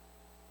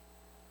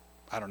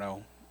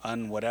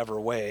whatever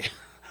way,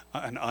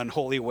 an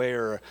unholy way,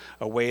 or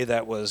a way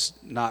that was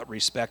not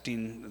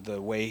respecting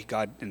the way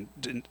God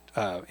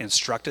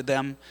instructed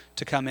them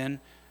to come in,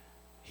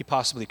 he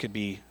possibly could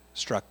be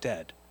struck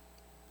dead.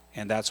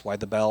 And that's why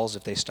the bells,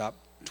 if they stopped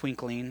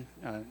tinkling,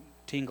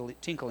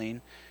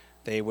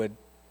 they would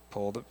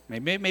pull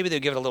maybe they'd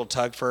give it a little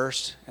tug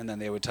first, and then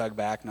they would tug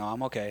back. No,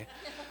 I'm okay.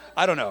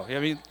 I don't know. I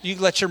mean, you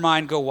let your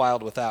mind go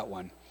wild with that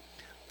one.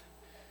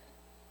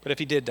 But if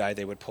he did die,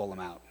 they would pull him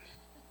out.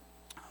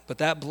 But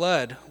that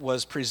blood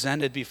was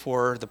presented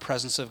before the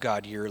presence of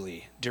God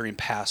yearly during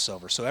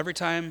Passover. So every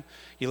time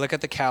you look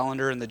at the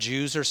calendar and the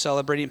Jews are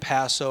celebrating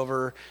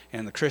Passover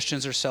and the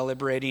Christians are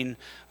celebrating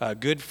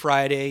Good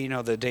Friday,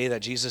 the day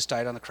that Jesus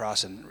died on the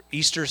cross, and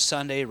Easter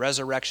Sunday,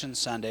 Resurrection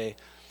Sunday,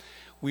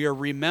 we are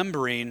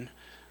remembering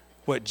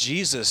what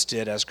Jesus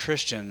did as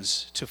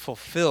Christians to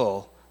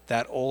fulfill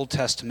that Old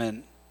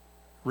Testament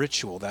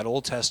ritual, that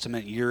Old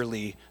Testament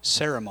yearly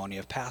ceremony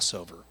of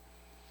Passover.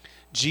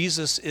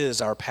 Jesus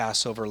is our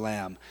Passover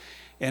lamb.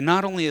 And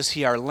not only is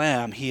he our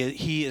lamb,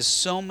 he is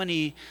so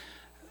many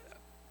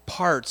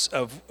parts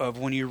of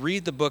when you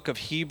read the book of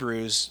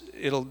Hebrews,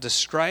 it'll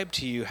describe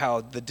to you how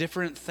the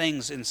different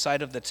things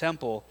inside of the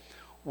temple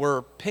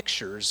were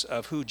pictures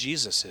of who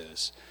Jesus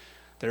is.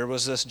 There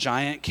was this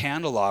giant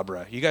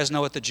candelabra. You guys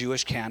know what the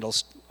Jewish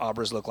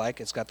candelabras look like.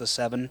 It's got the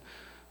 7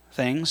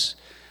 things.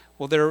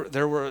 Well,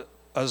 there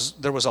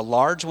was a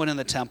large one in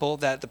the temple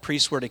that the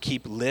priests were to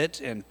keep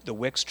lit and the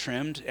wicks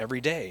trimmed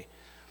every day.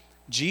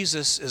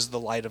 Jesus is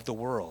the light of the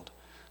world.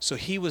 So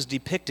he was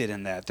depicted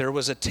in that. There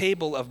was a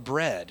table of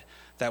bread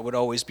that would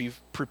always be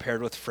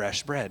prepared with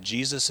fresh bread.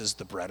 Jesus is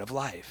the bread of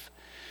life.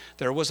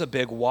 There was a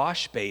big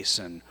wash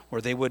basin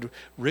where they would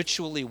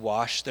ritually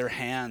wash their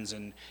hands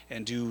and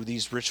do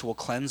these ritual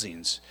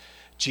cleansings.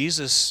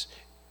 Jesus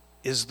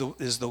is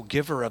the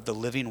giver of the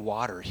living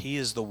water. He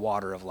is the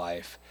water of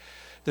life.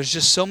 There's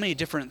just so many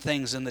different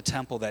things in the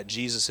temple that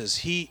Jesus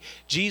is.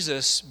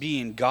 Jesus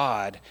being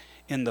God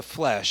in the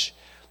flesh,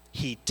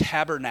 he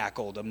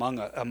tabernacled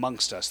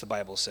amongst us, the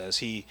Bible says.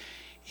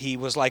 He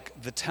was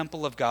like the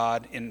temple of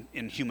God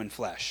in human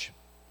flesh.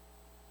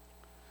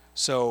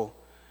 So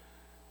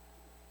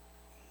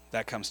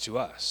that comes to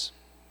us.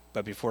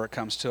 But before it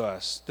comes to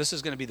us, this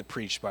is going to be the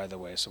preach, by the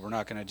way, so we're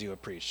not going to do a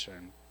preach.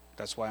 And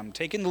that's why I'm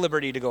taking the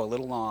liberty to go a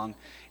little long,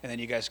 and then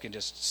you guys can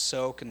just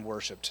soak and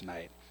worship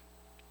tonight.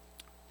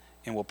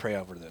 And we'll pray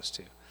over this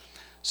too.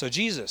 So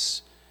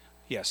Jesus,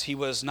 yes, he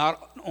was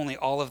not only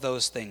all of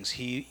those things.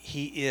 He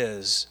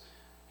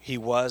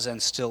was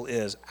and still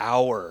is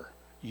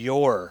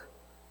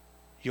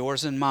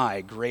yours and my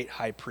great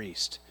high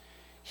priest.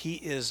 He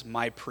is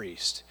my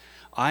priest.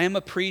 I am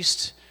a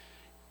priest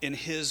in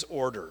his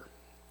order.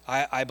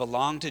 I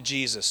belong to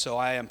Jesus, so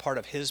I am part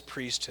of his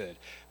priesthood,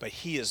 but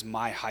he is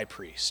my high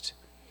priest,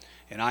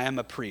 and I am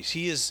a priest.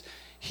 He is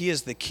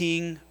the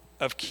King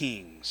of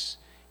kings.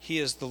 He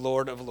is the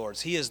Lord of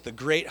lords. He is the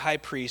great high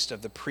priest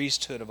of the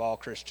priesthood of all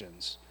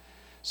Christians.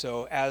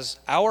 So as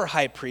our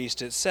high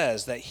priest, it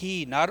says that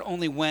he not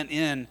only went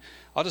in,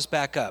 I'll just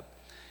back up.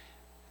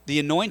 The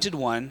anointed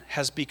one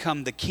has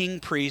become the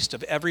king priest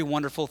of every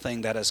wonderful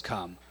thing that has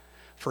come.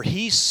 For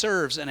he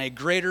serves in a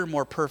greater,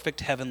 more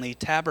perfect heavenly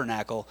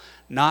tabernacle,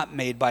 not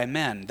made by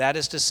men. That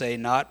is to say,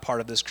 not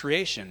part of this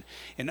creation.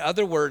 In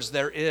other words,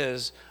 there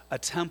is a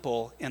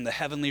temple in the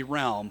heavenly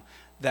realm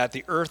that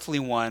the earthly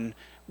one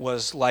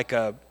was like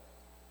an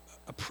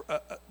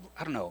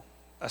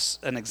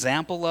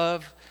example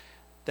of,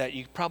 that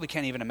you probably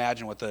can't even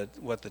imagine what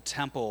the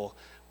temple,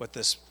 what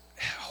this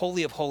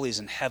holy of holies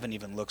in heaven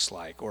even looks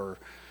like, or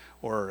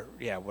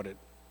what it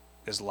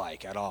is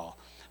like at all.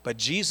 But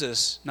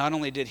Jesus, not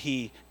only did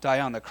he die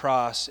on the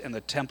cross and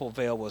the temple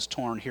veil was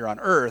torn here on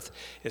earth,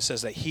 it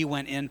says that he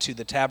went into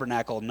the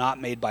tabernacle not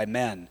made by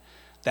men.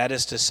 That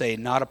is to say,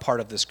 not a part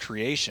of this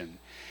creation.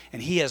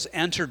 And he has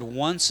entered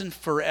once and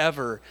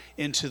forever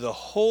into the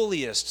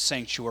holiest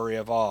sanctuary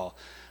of all,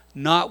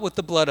 not with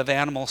the blood of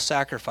animal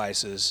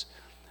sacrifices,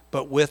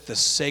 but with the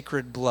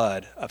sacred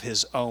blood of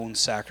his own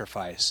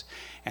sacrifice.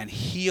 And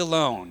he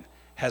alone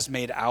has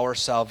made our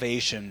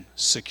salvation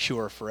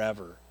secure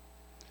forever.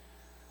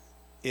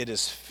 It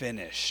is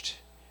finished.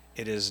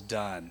 It is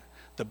done.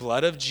 The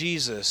blood of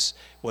Jesus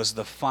was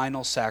the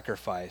final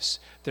sacrifice.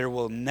 There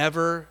will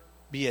never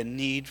be a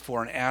need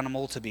for an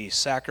animal to be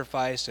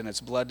sacrificed and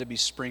its blood to be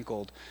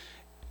sprinkled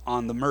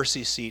on the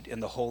mercy seat in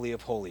the Holy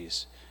of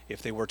Holies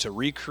if they were to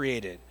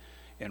recreate it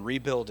and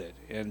rebuild it.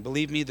 And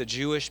believe me, the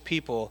Jewish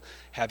people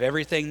have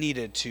everything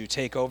needed to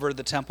take over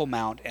the Temple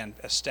Mount and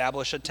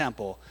establish a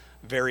temple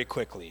very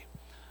quickly.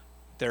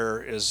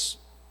 There is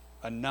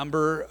a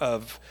number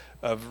of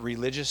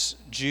religious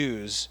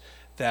Jews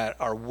that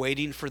are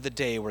waiting for the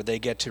day where they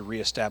get to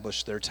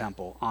reestablish their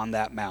temple on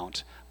that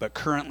mount. But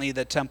currently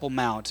the Temple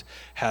Mount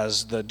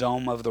has the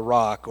Dome of the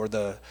Rock, or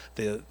the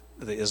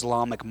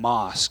Islamic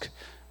mosque,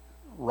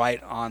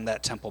 right on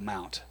that Temple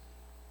Mount.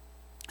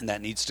 And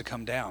that needs to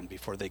come down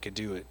before they could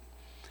do it.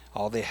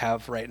 All they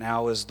have right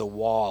now is the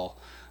wall,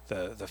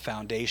 the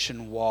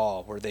foundation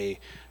wall, where they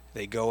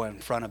go in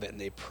front of it and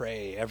they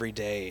pray every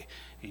day.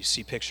 And you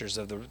see pictures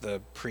of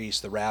the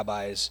priests, the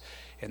rabbis,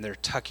 and they're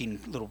tucking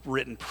little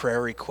written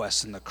prayer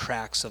requests in the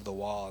cracks of the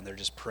wall, and they're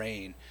just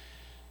praying,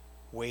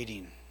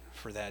 waiting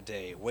for that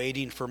day,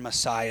 waiting for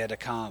Messiah to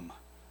come.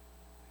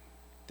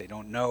 They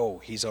don't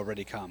know he's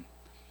already come.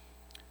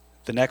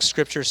 The next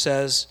scripture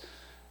says,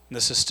 and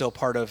this is still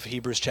part of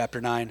Hebrews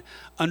chapter 9,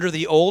 under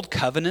the old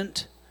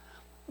covenant,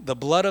 the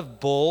blood of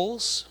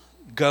bulls,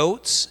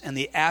 goats, and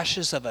the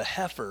ashes of a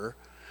heifer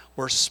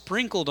were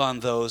sprinkled on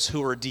those who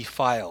were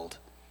defiled,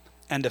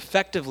 and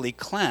effectively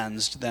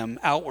cleansed them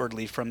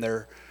outwardly from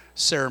their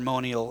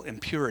ceremonial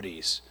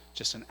impurities.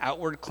 Just an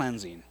outward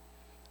cleansing,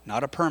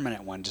 not a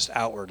permanent one, just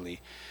outwardly.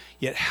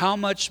 Yet how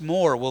much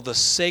more will the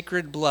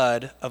sacred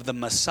blood of the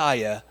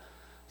Messiah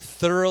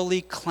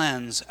thoroughly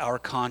cleanse our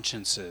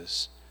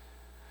consciences?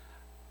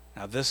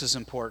 Now this is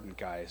important,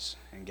 guys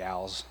and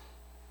gals.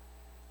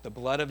 The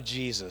blood of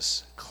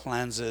Jesus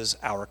cleanses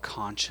our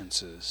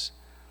consciences.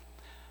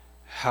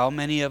 How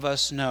many of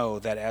us know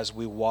that as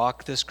we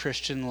walk this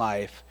Christian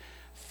life,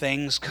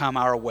 things come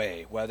our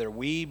way, whether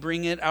we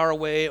bring it our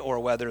way or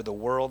whether the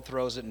world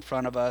throws it in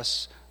front of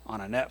us on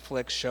a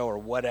Netflix show or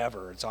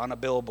whatever, it's on a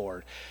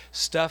billboard.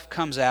 Stuff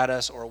comes at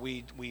us, or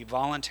we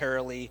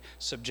voluntarily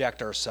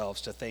subject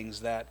ourselves to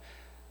things that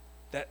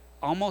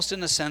almost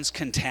in a sense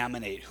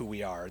contaminate who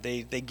we are.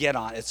 They get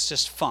on, it's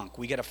just funk.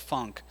 We get a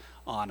funk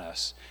on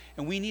us.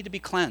 And we need to be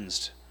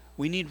cleansed.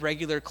 We need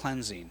regular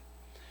cleansing.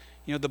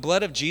 You know, the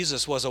blood of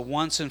Jesus was a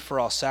once and for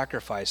all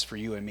sacrifice for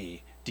you and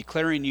me,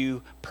 declaring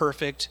you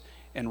perfect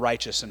and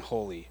righteous and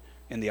holy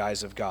in the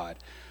eyes of God.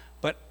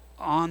 But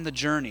on the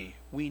journey,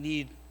 we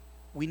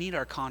need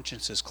our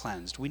consciences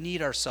cleansed. We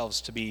need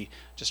ourselves to be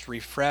just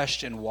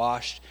refreshed and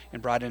washed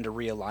and brought into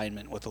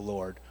realignment with the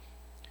Lord.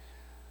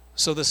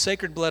 So the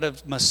sacred blood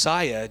of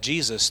Messiah,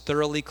 Jesus,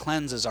 thoroughly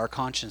cleanses our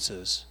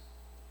consciences.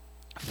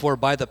 For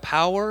by the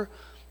power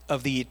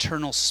of the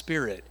eternal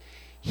Spirit,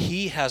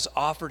 he has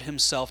offered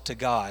himself to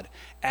God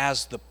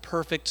as the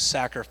perfect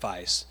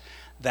sacrifice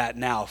that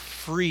now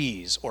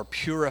frees or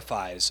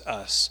purifies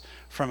us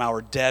from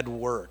our dead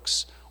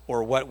works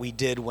or what we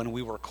did when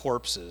we were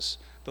corpses.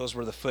 Those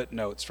were the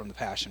footnotes from the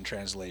Passion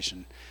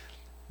Translation.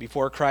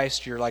 Before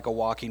Christ, you're like a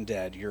walking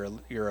dead.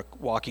 You're a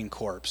walking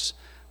corpse.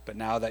 But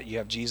now that you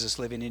have Jesus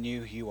living in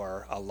you, you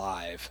are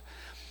alive.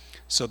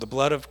 So the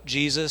blood of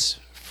Jesus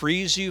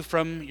frees you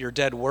from your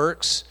dead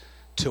works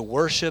to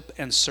worship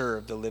and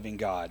serve the living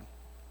God.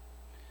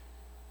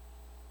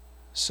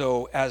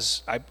 So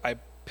as I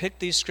picked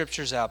these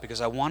scriptures out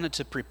because I wanted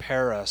to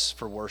prepare us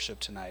for worship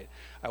tonight.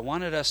 I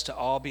wanted us to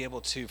all be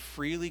able to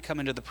freely come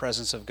into the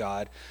presence of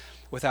God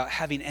without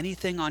having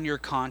anything on your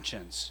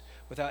conscience,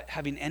 without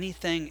having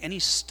anything, any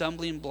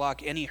stumbling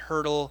block, any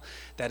hurdle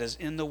that is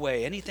in the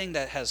way, anything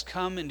that has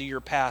come into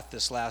your path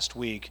this last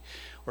week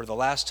or the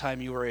last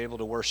time you were able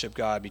to worship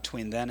God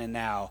between then and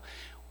now.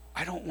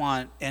 I don't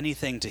want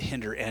anything to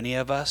hinder any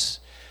of us.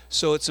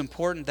 So it's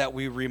important that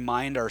we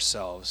remind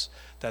ourselves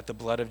that the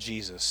blood of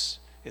Jesus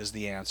is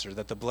the answer,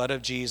 that the blood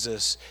of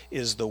Jesus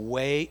is the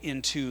way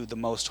into the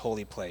most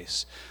holy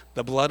place.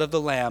 The blood of the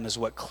Lamb is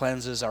what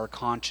cleanses our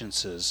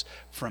consciences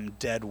from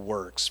dead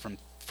works,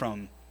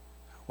 from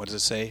what does it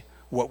say?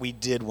 What we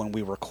did when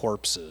we were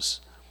corpses,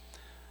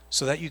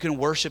 so that you can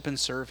worship and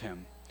serve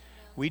him.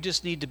 We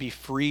just need to be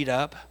freed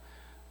up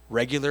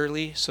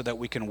regularly so that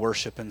we can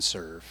worship and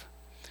serve.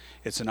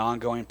 It's an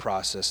ongoing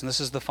process. And this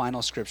is the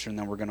final scripture, and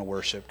then we're going to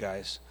worship,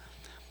 guys.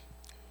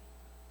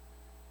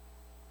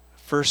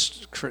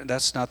 First,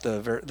 that's not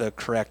the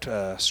correct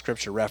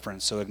scripture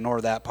reference, so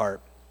ignore that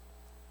part.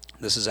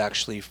 This is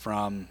actually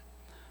from,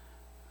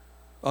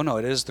 oh no,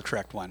 it is the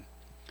correct one.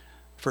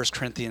 1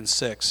 Corinthians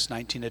 6,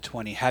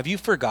 19-20. Have you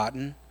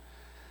forgotten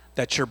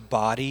that your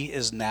body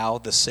is now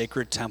the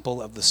sacred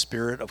temple of the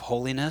Spirit of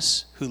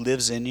holiness who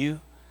lives in you?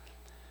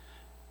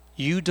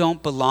 You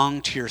don't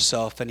belong to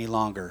yourself any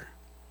longer.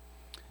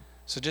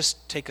 So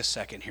just take a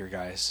second here,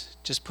 guys.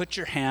 Just put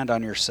your hand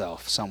on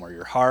yourself somewhere,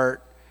 your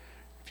heart.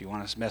 If you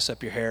want to mess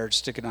up your hair, just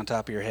stick it on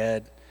top of your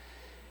head.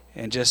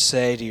 And just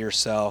say to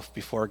yourself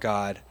before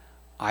God,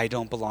 I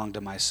don't belong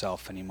to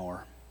myself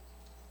anymore.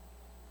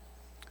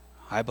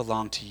 I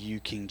belong to you,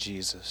 King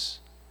Jesus.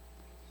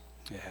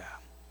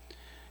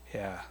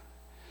 Yeah.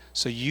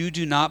 So you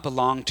do not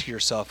belong to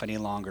yourself any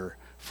longer.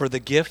 For the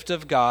gift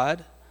of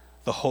God,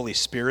 the Holy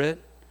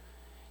Spirit,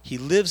 he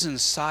lives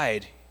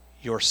inside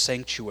your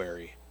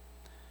sanctuary.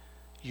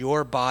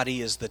 Your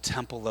body is the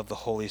temple of the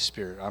Holy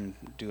Spirit. I'm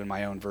doing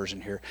my own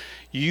version here.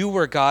 You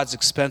were God's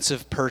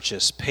expensive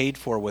purchase, paid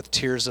for with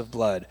tears of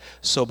blood.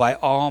 So by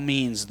all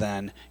means,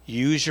 then,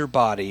 use your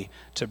body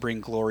to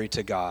bring glory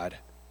to God.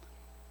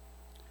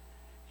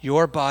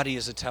 Your body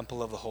is a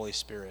temple of the Holy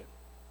Spirit.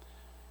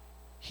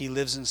 He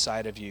lives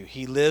inside of you.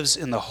 He lives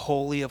in the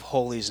Holy of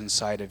Holies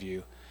inside of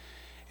you.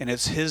 And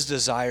it's his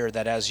desire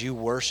that as you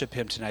worship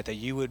him tonight, that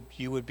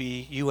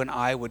you and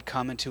I would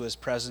come into his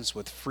presence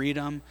with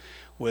freedom,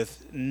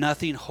 with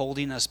nothing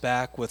holding us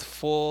back, with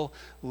full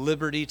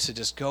liberty to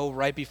just go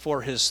right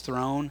before his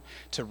throne,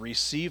 to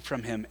receive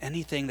from him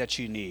anything that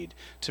you need,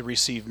 to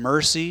receive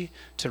mercy,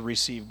 to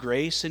receive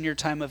grace in your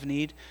time of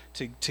need,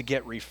 to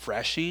get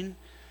refreshing,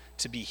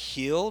 to be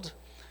healed,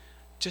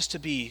 just to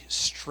be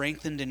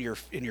strengthened in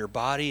your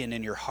body and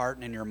in your heart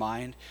and in your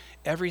mind.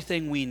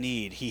 Everything we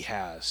need, he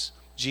has.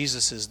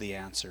 Jesus is the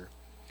answer.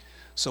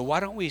 So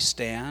why don't we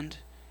stand,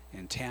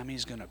 and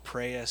Tammy's going to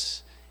pray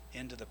us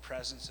into the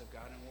presence of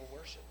God, and we'll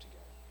worship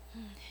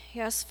together.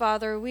 Yes,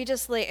 Father, we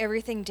just lay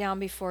everything down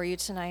before you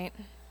tonight.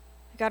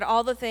 God,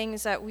 all the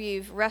things that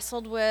we've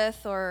wrestled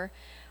with or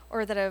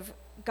that have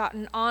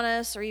gotten on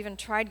us or even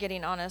tried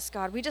getting on us,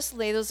 God, we just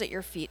lay those at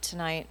your feet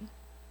tonight.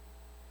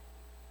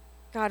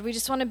 God, we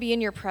just want to be in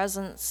your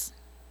presence.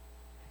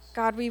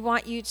 God, we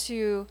want you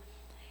to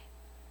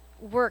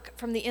work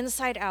from the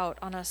inside out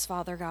on us,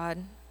 Father God.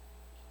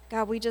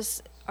 God, we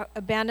just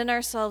abandon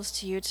ourselves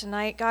to you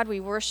tonight. God, we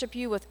worship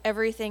you with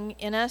everything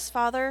in us,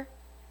 Father.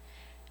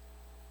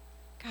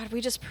 God,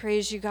 we just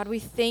praise you. God, we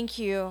thank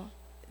you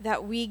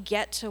that we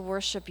get to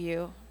worship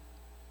you.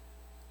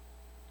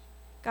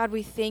 God,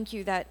 we thank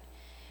you that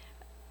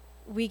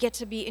we get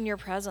to be in your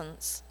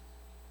presence.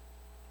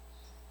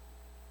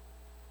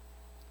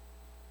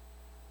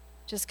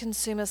 Just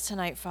consume us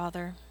tonight,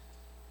 Father.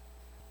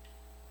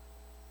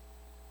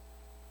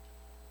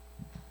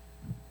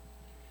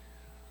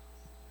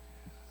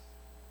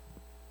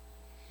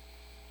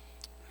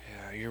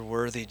 Yeah, you're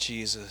worthy,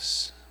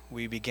 Jesus.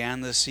 We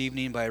began this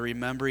evening by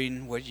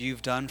remembering what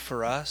you've done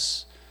for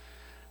us,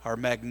 our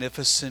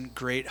magnificent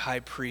great high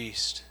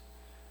priest,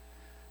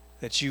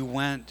 that you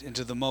went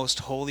into the most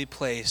holy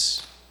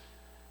place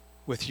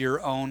with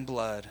your own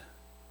blood,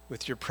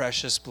 with your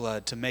precious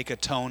blood, to make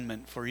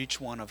atonement for each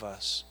one of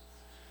us.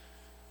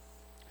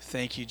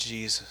 Thank you,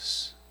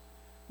 Jesus.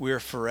 We are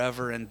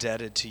forever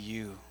indebted to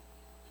you.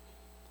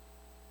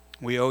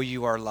 We owe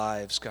you our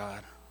lives,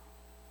 God.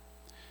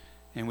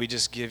 And we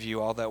just give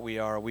you all that we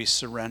are. We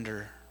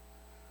surrender.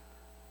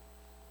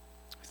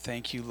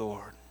 Thank you,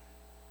 Lord.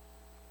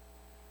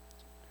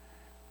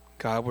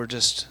 God, we're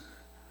just,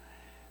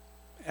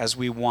 as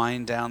we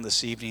wind down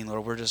this evening,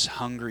 Lord, we're just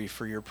hungry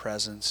for your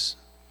presence.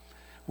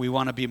 We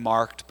want to be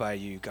marked by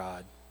you,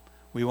 God.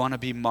 We want to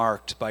be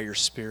marked by your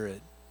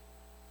Spirit.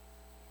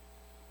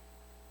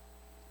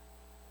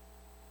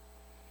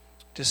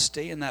 Just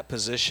stay in that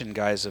position,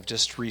 guys, of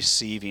just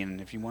receiving.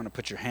 If you want to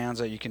put your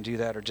hands out, you can do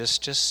that, or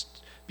just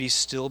be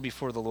still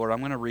before the Lord. I'm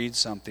going to read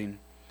something.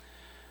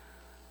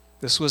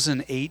 This was in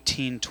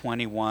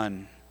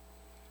 1821.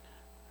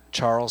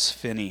 Charles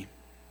Finney.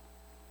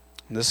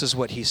 And this is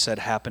what he said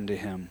happened to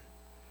him.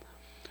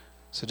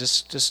 So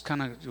just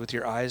kind of with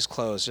your eyes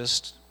closed,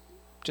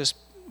 just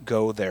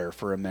go there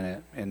for a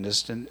minute and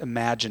just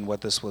imagine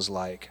what this was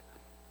like.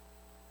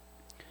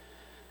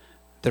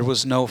 There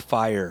was no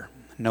fire,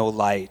 no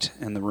light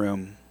in the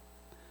room.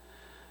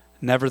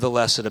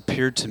 Nevertheless, it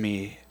appeared to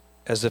me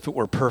as if it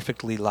were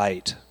perfectly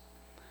light.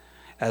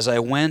 As I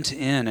went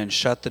in and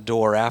shut the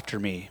door after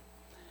me,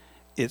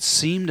 it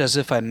seemed as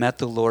if I met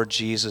the Lord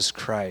Jesus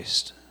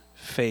Christ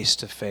face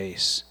to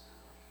face.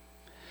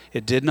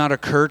 It did not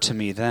occur to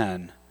me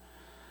then,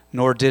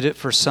 nor did it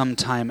for some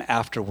time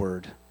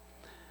afterward,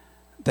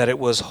 that it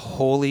was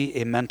wholly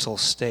a mental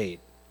state.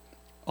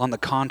 On the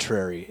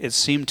contrary, it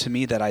seemed to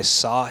me that I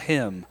saw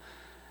him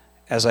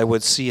as I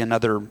would see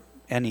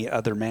any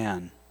other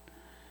man.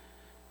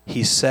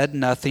 He said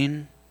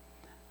nothing,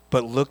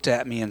 but looked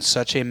at me in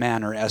such a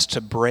manner as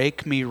to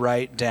break me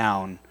right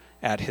down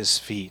at his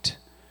feet.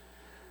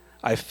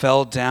 I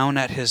fell down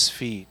at his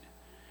feet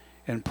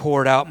and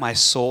poured out my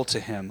soul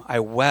to him. I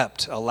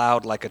wept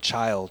aloud like a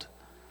child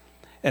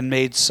and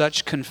made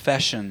such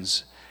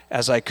confessions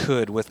as I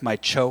could with my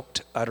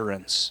choked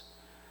utterance.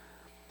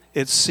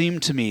 It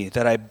seemed to me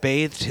that I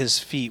bathed his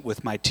feet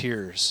with my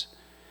tears,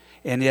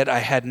 and yet I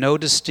had no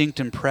distinct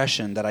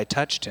impression that I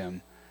touched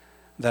him,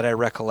 that I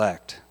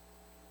recollect.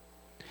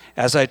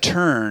 As I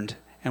turned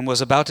and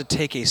was about to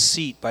take a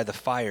seat by the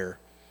fire,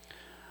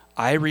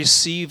 I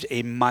received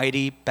a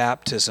mighty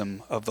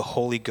baptism of the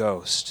Holy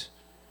Ghost.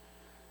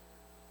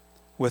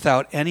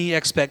 Without any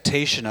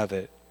expectation of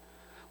it,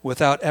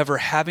 without ever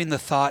having the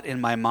thought in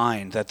my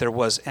mind that there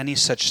was any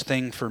such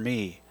thing for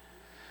me,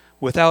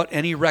 without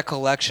any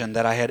recollection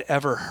that I had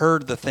ever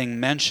heard the thing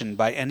mentioned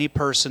by any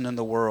person in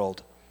the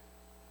world,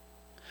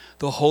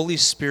 the Holy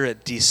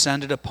Spirit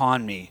descended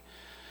upon me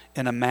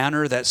in a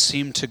manner that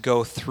seemed to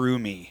go through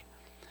me,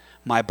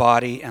 my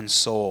body and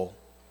soul.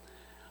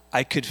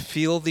 I could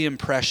feel the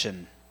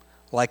impression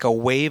like a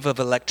wave of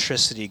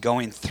electricity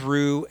going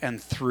through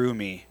and through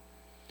me.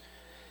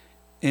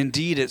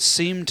 Indeed, it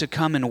seemed to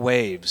come in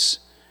waves,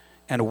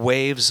 and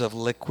waves of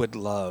liquid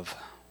love.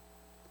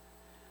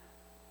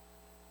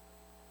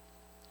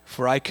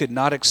 For I could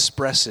not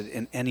express it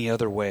in any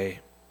other way.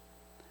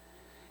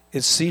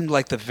 It seemed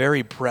like the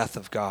very breath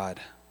of God.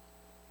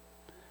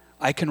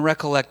 I can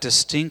recollect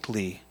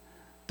distinctly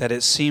that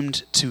it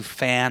seemed to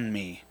fan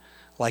me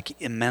like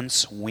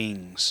immense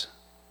wings.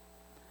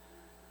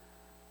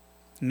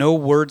 No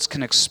words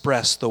can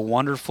express the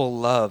wonderful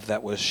love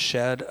that was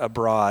shed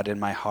abroad in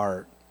my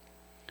heart.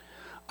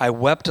 I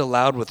wept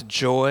aloud with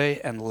joy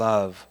and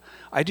love.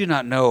 I do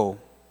not know,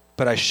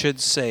 but I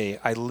should say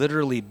I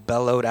literally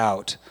bellowed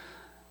out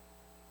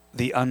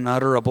the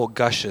unutterable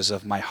gushes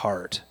of my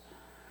heart.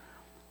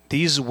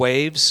 These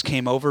waves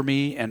came over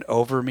me and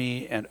over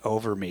me and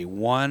over me,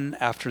 one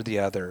after the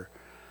other,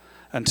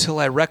 until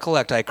I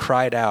recollect I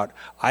cried out,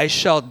 I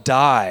shall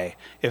die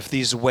if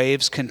these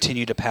waves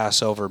continue to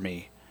pass over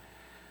me.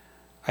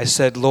 I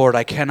said, Lord,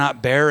 I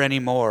cannot bear any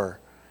more,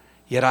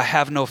 yet I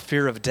have no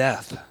fear of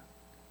death.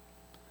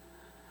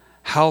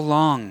 How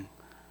long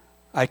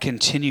I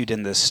continued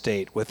in this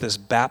state with this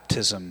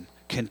baptism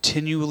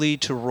continually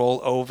to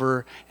roll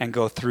over and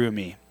go through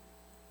me,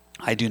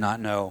 I do not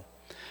know.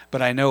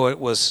 But I know it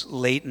was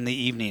late in the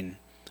evening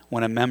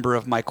when a member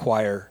of my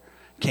choir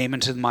came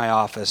into my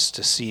office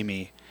to see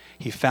me.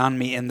 He found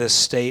me in this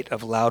state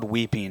of loud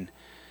weeping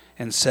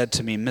and said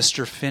to me,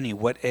 Mr. Finney,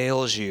 what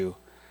ails you?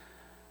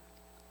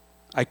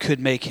 I could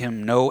make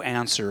him no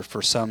answer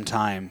for some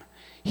time.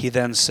 He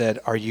then said,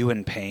 are you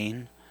in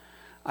pain?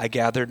 I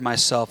gathered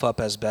myself up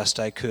as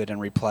best I could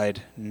and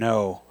replied,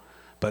 no,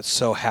 but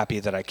so happy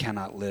that I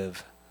cannot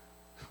live.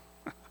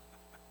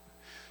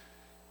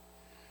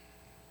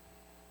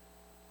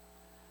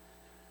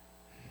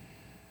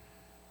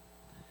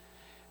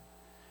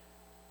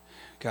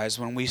 Guys,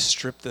 when we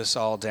strip this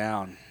all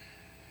down,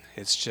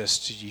 it's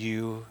just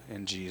you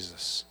and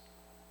Jesus.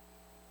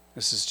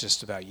 This is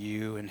just about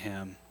you and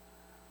him.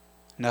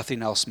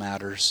 Nothing else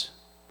matters.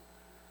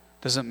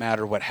 Doesn't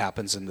matter what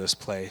happens in this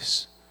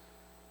place.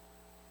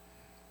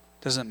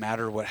 Doesn't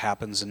matter what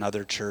happens in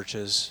other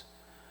churches.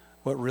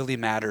 What really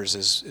matters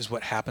is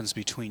what happens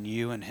between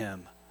you and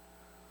him.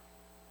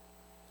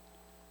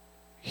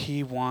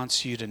 He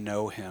wants you to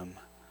know him.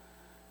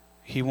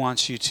 He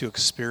wants you to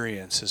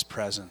experience his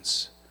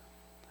presence.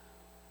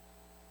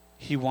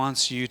 He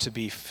wants you to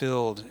be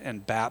filled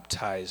and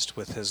baptized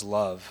with his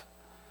love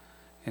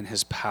and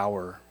his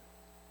power.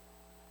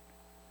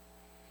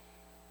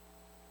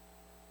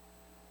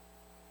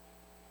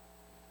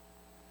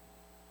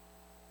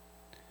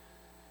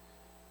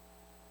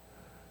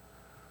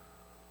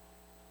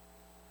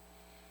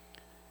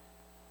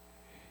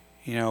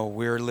 You know,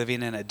 we're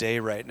living in a day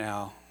right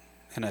now,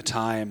 in a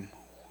time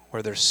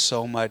where there's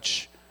so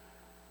much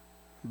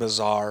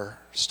bizarre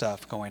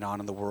stuff going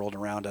on in the world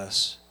around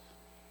us.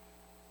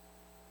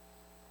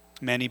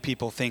 Many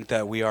people think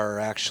that we are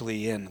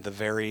actually in the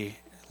very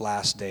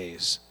last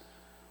days,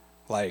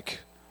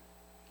 like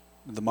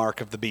the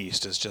mark of the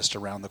beast is just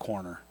around the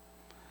corner.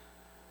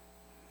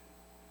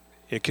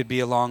 It could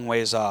be a long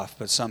ways off,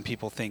 but some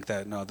people think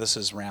that, no, this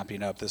is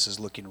ramping up. This is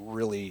looking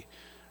really,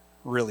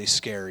 really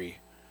scary.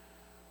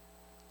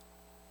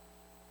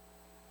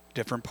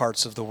 Different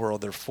parts of the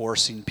world, they're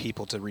forcing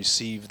people to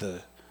receive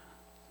the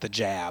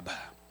jab.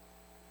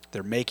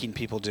 They're making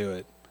people do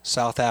it.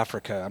 South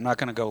Africa, I'm not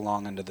going to go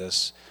long into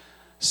this.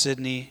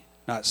 Sydney,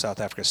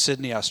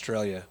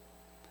 Australia.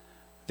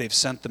 They've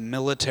sent the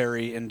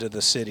military into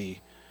the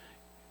city,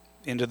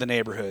 into the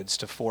neighborhoods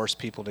to force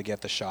people to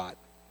get the shot.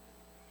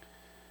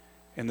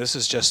 And this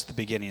is just the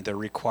beginning. They're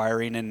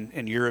requiring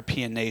in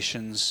European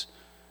nations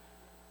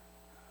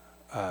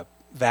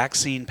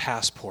vaccine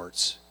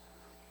passports.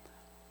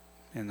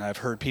 And I've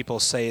heard people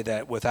say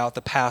that without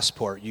the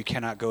passport, you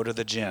cannot go to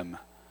the gym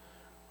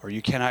or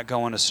you cannot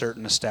go into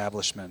certain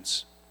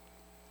establishments.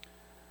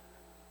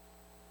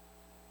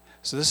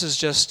 So this is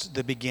just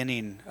the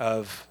beginning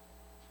of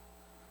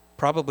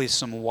probably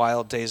some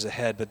wild days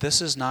ahead, but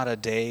this is not a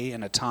day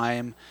and a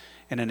time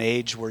and an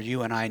age where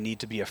you and I need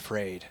to be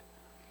afraid.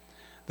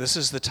 This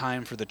is the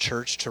time for the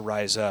church to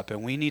rise up,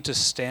 and we need to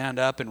stand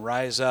up and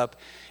rise up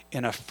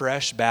in a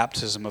fresh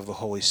baptism of the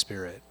Holy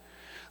Spirit.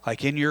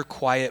 Like in your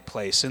quiet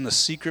place, in the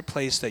secret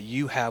place that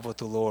you have with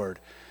the Lord,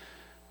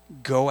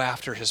 go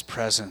after his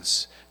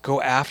presence. Go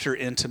after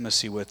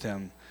intimacy with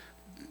him.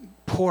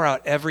 Pour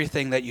out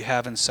everything that you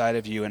have inside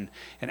of you and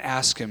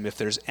ask him if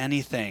there's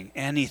anything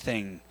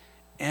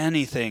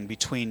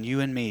between you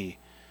and me.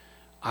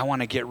 I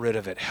want to get rid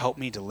of it. Help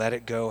me to let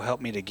it go.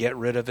 Help me to get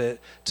rid of it,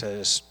 to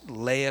just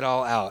lay it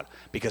all out,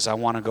 because I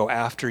want to go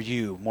after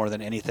you more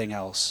than anything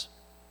else.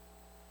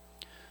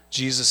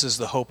 Jesus is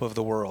the hope of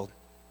the world.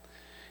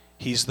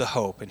 He's the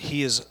hope, and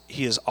he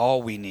is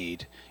all we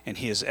need, and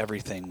he is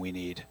everything we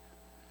need.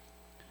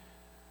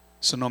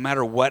 So no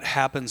matter what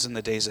happens in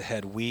the days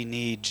ahead, we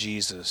need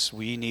Jesus.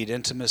 We need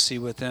intimacy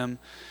with him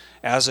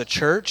as a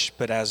church,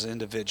 but as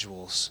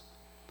individuals.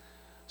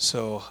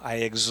 So I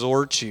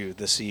exhort you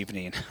this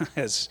evening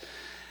as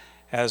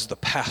the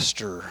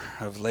pastor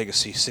of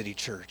Legacy City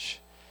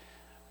Church,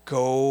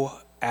 go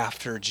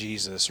after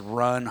Jesus.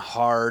 Run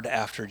hard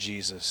after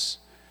Jesus.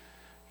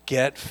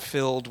 Get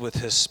filled with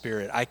his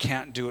Spirit. I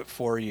can't do it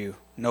for you.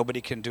 Nobody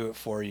can do it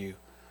for you.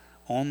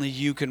 Only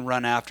you can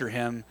run after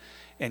him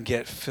and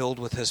get filled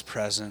with his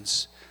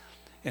presence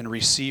and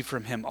receive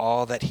from him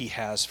all that he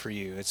has for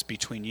you. It's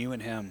between you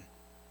and him.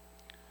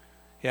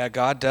 Yeah,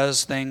 God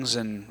does things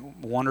in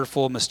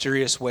wonderful,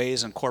 mysterious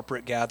ways in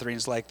corporate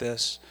gatherings like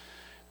this.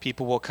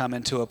 People will come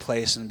into a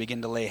place and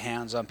begin to lay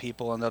hands on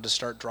people, and they'll just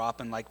start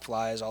dropping like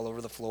flies all over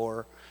the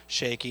floor,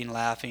 shaking,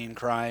 laughing,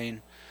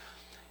 crying.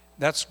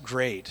 That's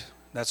great.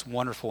 That's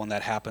wonderful when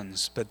that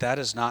happens, but that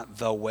is not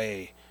the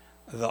way,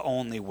 the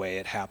only way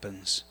it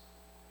happens.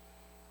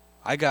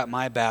 I got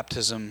my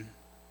baptism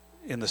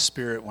in the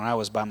Spirit when I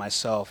was by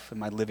myself in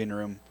my living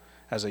room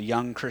as a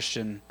young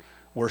Christian,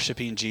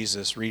 worshiping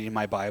Jesus, reading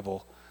my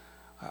Bible.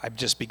 I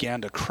just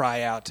began to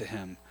cry out to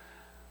him,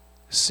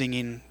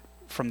 singing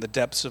from the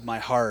depths of my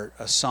heart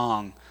a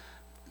song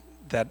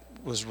that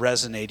was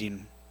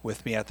resonating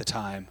with me at the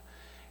time.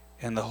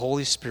 And the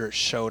Holy Spirit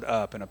showed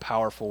up in a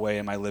powerful way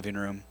in my living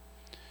room,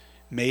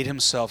 made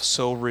himself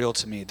so real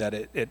to me that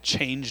it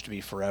changed me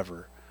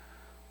forever.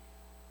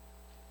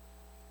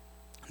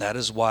 That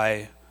is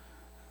why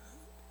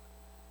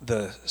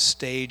the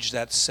stage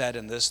that's set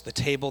in this, the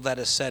table that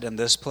is set in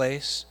this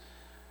place,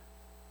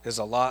 is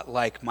a lot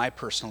like my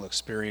personal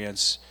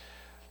experience,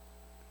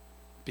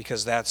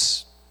 because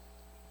that's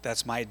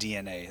my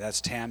DNA.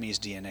 That's Tammy's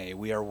DNA.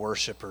 We are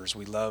worshipers.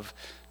 We love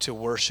to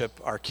worship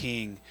our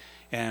King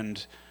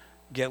and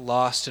get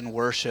lost in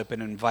worship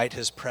and invite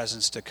his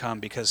presence to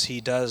come, because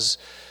he does,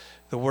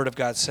 the Word of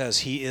God says,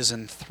 he is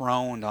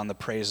enthroned on the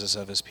praises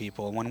of his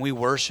people. And when we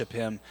worship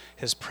him,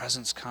 his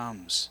presence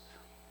comes.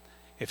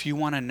 If you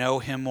want to know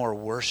him more,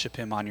 worship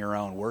him on your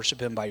own.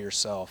 Worship him by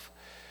yourself.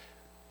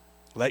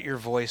 Let your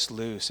voice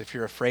loose. If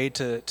you're afraid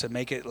to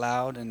make it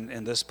loud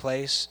in this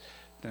place,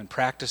 then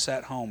practice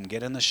at home.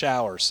 Get in the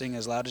shower. Sing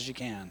as loud as you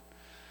can.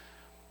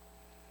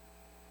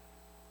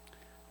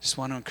 Just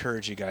want to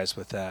encourage you guys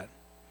with that.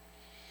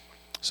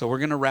 So we're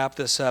going to wrap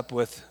this up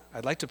with,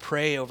 I'd like to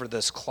pray over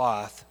this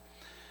cloth.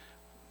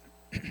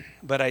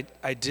 But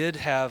I did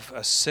have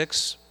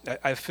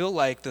I feel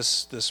like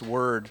this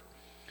word.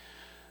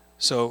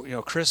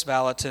 So, Chris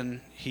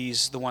Valentin,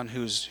 he's the one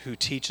who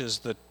teaches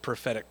the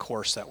prophetic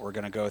course that we're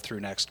going to go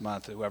through next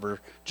month, whoever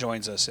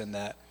joins us in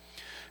that.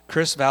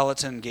 Chris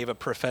Valentin gave a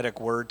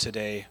prophetic word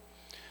today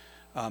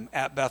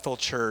at Bethel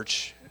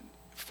Church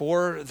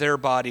for their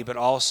body, but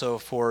also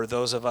for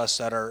those of us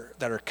that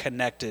are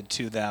connected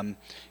to them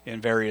in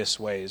various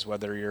ways,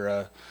 whether you're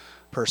a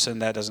person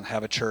that doesn't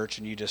have a church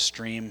and you just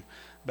stream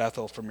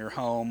Bethel from your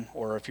home,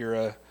 or if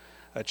you're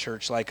a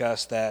church like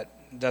us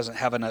that doesn't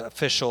have an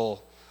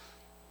official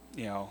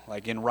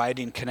like in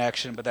writing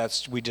connection,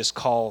 but we just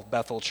call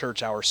Bethel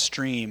Church our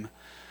stream.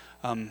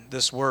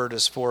 This word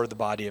is for the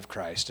body of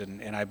Christ,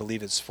 and I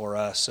believe it's for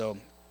us. So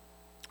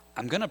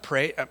I'm going to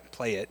play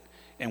it,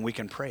 and we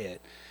can pray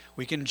it.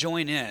 We can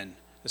join in.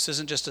 This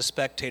isn't just a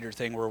spectator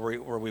thing where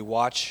we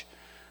watch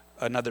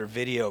another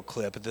video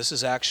clip. This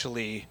is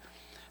actually,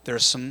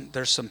 there's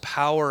some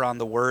power on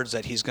the words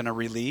that he's going to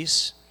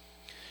release.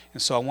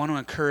 And so I want to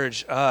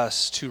encourage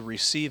us to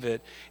receive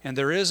it. And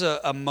there is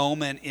a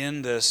moment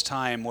in this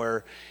time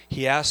where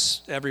he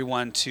asks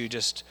everyone to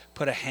just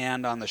put a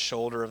hand on the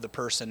shoulder of the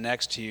person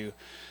next to you.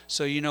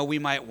 So, we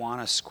might want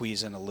to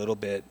squeeze in a little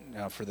bit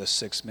for this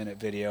 6-minute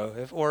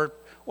video, or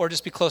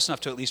just be close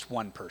enough to at least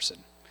one person.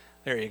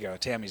 There you go.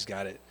 Tammy's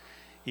got it.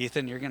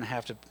 Ethan, you're going to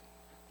have to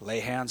lay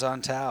hands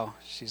on Tao.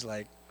 She's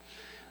like,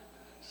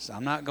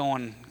 I'm not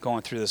going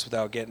through this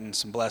without getting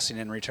some blessing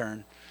in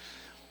return.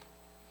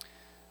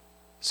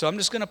 So I'm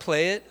just going to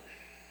play it,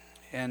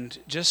 and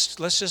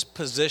let's just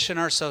position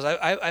ourselves.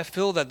 I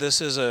feel that this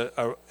is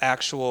a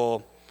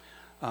actual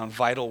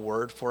vital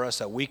word for us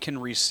that we can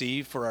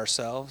receive for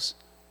ourselves.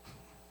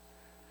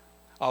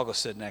 I'll go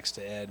sit next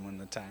to Ed when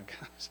the time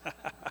comes.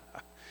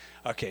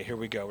 Okay, here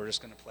we go. We're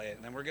just going to play it,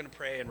 and then we're going to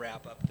pray and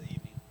wrap up the evening.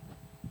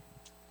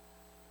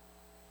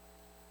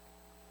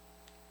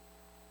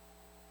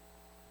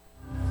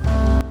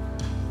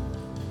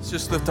 Let's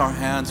just lift our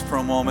hands for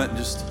a moment and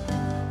just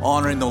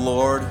honoring the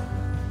Lord.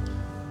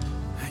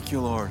 Thank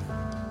you, Lord.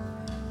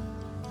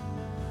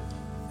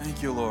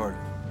 Thank you, Lord.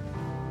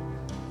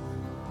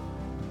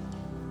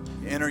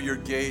 Enter your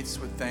gates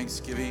with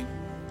thanksgiving.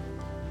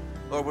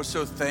 Lord, we're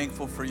so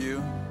thankful for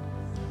you.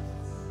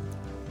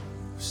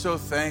 So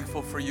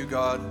thankful for you,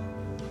 God,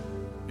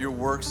 your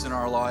works in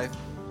our life.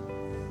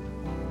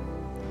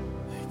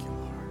 Thank you,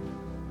 Lord.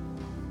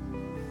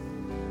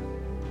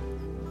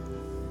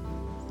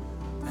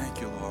 Thank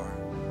you, Lord.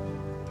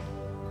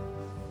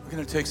 We're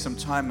going to take some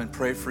time and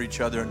pray for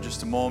each other in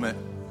just a moment.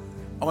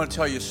 I want to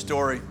tell you a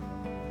story.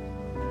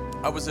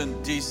 I was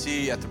in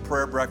D.C. at the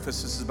prayer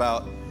breakfast. This is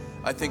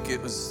I think it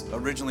was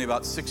originally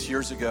about 6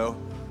 years ago.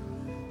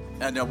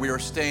 And we were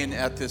staying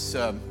at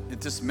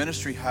this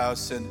ministry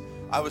house, and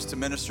I was to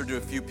minister to a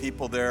few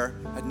people there.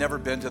 I'd never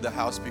been to the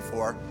house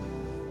before.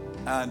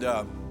 And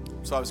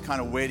so I was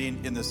kind of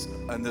waiting in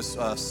this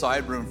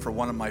side room for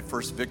one of my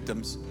first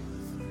victims.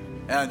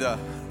 And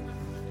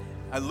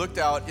I looked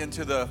out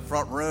into the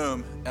front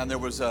room, and there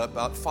was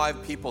about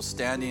 5 people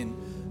standing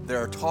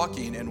there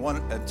talking,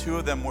 and two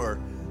of them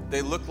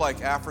they looked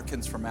like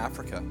Africans from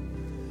Africa.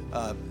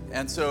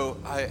 And so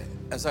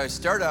as I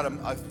stared at them,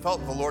 I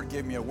felt the Lord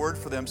gave me a word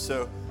for them.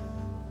 So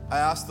I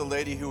asked the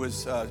lady who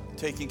was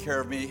taking care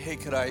of me, hey,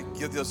 could I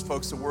give those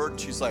folks a word?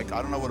 She's like,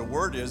 I don't know what a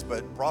word is,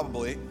 but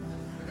probably.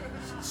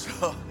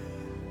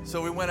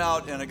 So we went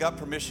out, and I got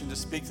permission to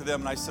speak to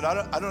them. And I said,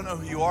 I don't know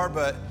who you are,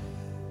 but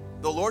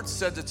the Lord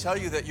said to tell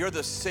you that you're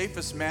the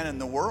safest man in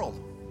the world.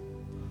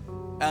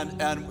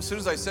 And as soon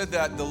as I said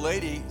that, the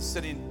lady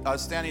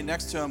standing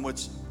next to him,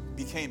 which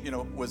became,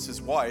 was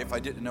his wife, I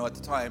didn't know at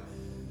the time,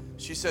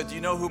 she said, do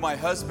you know who my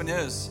husband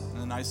is?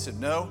 And I said,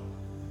 no.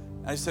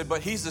 And I said,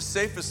 but he's the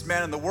safest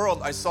man in the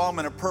world. I saw him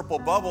in a purple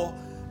bubble,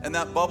 and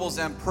that bubble's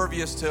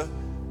impervious to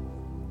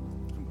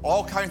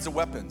all kinds of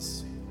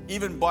weapons,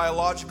 even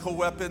biological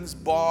weapons,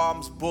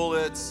 bombs,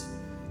 bullets.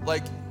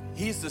 Like,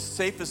 he's the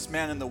safest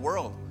man in the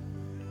world.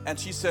 And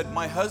she said,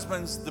 my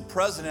husband's the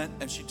president,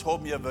 and she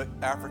told me of an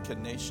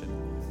African nation.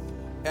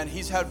 And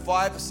he's had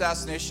 5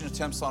 assassination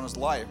attempts on his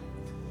life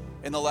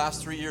in the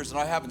last 3 years, and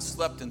I haven't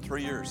slept in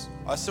 3 years.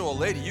 I said, well,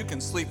 lady, you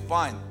can sleep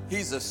fine.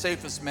 He's the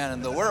safest man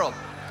in the world.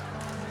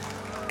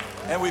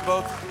 And we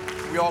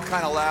all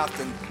kind of laughed,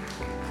 and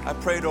I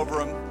prayed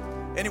over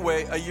him.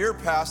 Anyway, a year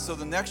passed, so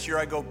the next year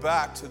I go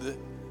back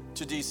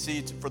to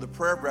D.C. for the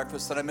prayer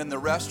breakfast, and I'm in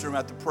the restroom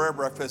at the prayer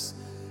breakfast,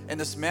 and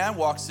this man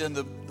walks in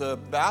the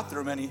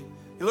bathroom, and he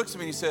looks at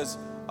me and he says,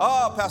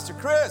 oh, Pastor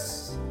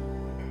Chris.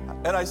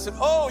 And I said,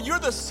 oh, you're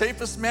the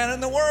safest man in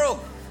the world.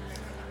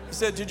 He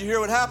said, did you hear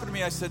what happened to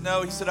me? I said,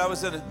 no. He said, I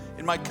was in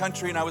my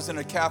country, and I was in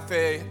a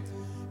cafe,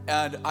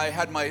 and I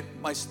had my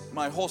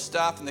whole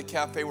staff in the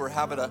cafe. We're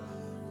having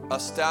a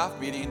staff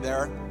meeting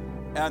there,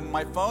 and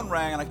my phone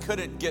rang, and I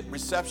couldn't get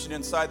reception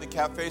inside the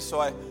cafe, so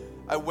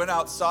I went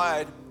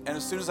outside, and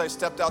as soon as I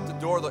stepped out the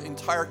door, the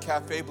entire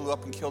cafe blew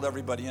up and killed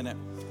everybody in it.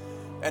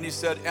 And he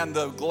said, and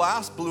the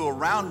glass blew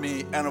around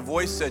me, and a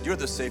voice said, "You're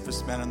the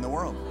safest man in the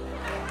world."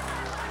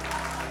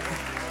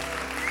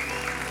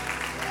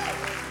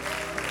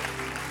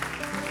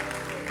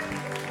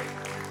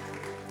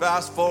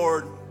 Fast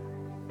forward,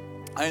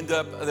 I end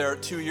up there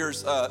 2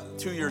 years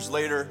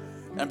later.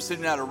 I'm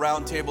sitting at a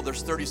round table.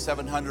 There's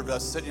 3,700 of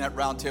us sitting at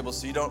round tables,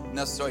 so you don't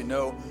necessarily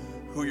know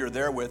who you're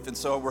there with. And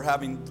so we're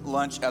having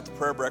lunch at the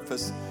prayer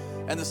breakfast.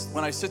 And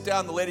when I sit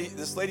down,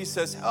 this lady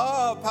says,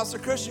 "Oh, Pastor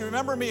Chris, you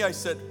remember me?" I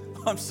said,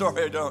 "I'm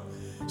sorry, I don't."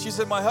 She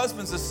said, "My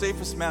husband's the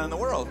safest man in the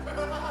world."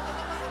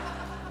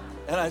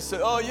 And I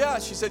said, "Oh, yeah."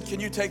 She said, "Can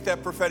you take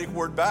that prophetic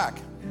word back?"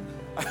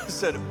 I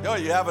said, "Oh,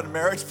 you having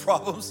marriage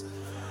problems?"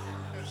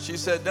 She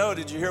said, "No,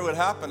 did you hear what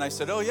happened?" I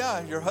said, "Oh,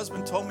 yeah, your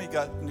husband told me he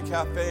got in the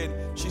cafe."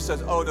 And she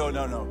says, "Oh,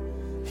 no.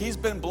 He's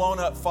been blown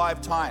up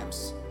 5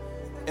 times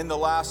in the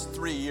last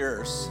 3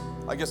 years."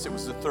 I guess it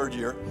was the 3rd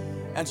year.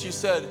 And she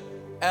said,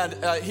 and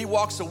he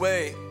walks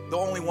away the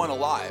only one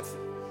alive.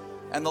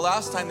 And the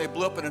last time they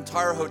blew up an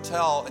entire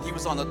hotel, and he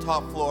was on the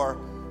top floor,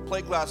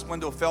 plate glass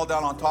window fell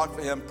down on top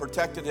of him,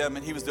 protected him,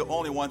 and he was the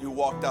only one who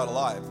walked out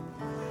alive.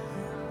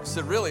 I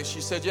said, "Really?"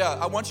 She said, "Yeah,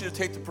 I want you to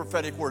take the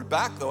prophetic word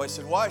back, though." I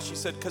said, "Why?" She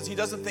said, "Because he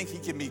doesn't think he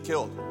can be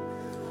killed.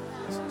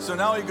 So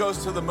now he goes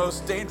to the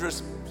most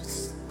dangerous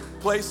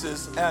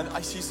places." And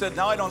she said,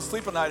 "Now I don't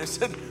sleep at night." I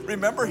said,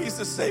 "Remember, he's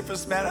the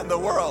safest man in the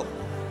world."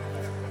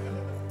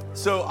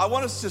 So I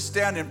want us to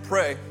stand and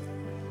pray.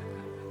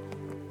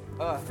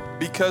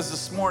 Because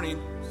this morning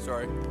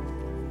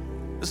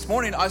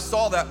I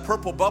saw that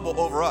purple bubble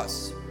over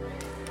us.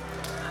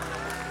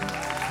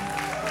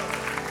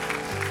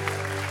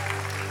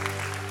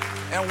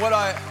 And what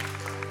I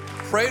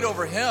prayed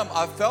over him,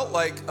 I felt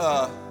like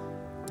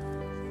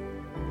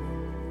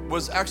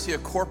was actually a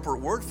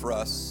corporate word for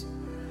us.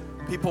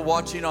 People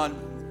watching on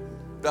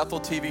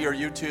Bethel TV or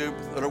YouTube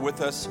that are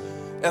with us.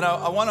 And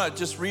I want to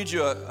just read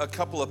you a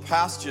couple of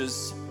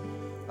passages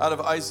out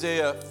of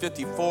Isaiah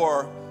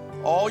 54.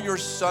 "All your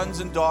sons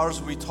and daughters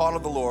will be taught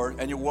of the Lord,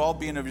 and your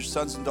well-being of your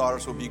sons and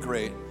daughters will be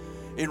great.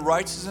 In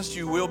righteousness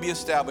you will be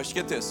established."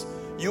 Get this.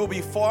 "You will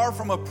be far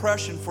from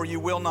oppression, for you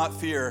will not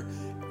fear,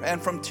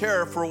 and from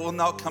terror, for it will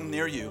not come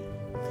near you.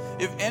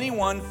 If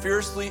anyone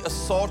fiercely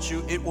assaults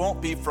you, it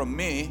won't be from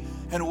me,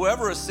 and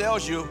whoever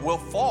assails you will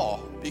fall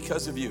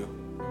because of you.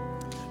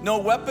 No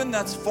weapon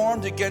that's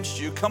formed against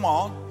you, come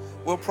on,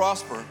 will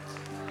prosper.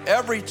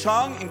 Every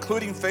tongue,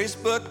 including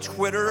Facebook,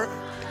 Twitter,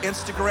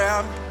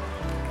 Instagram,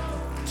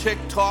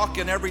 TikTok,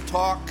 and every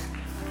tongue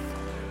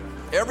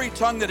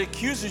that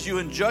accuses you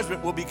in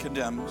judgment will be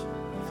condemned.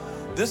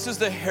 This is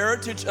the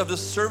heritage of the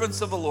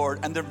servants of the Lord,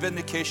 and their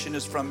vindication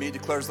is from me,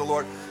 declares the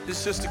Lord." This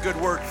is just a good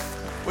word.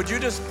 Would you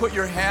just put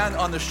your hand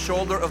on the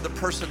shoulder of the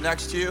person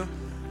next to you?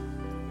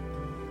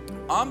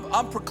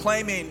 I'm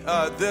proclaiming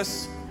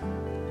this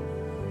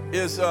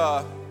is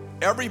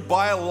every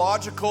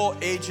biological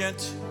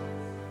agent,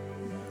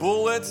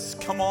 bullets,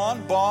 come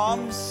on,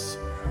 bombs,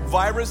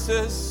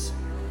 viruses,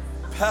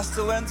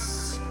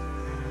 pestilence.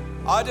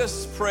 I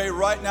just pray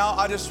right now,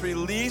 I just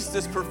release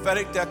this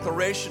prophetic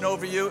declaration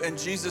over you in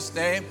Jesus'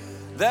 name,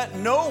 that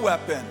no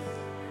weapon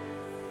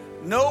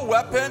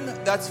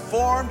that's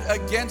formed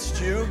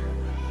against you,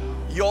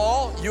 you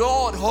all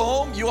at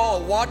home, you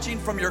all watching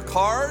from your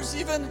cars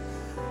even,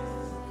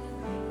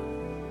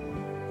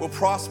 will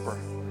prosper.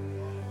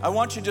 I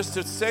want you just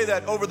to say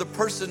that over the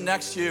person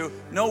next to you.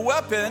 No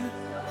weapon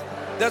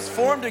that's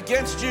formed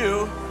against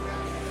you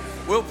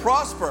will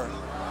prosper.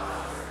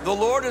 The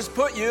Lord has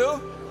put you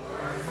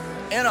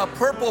in a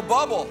purple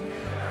bubble.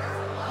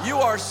 You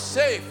are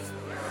safe.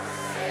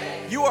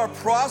 You are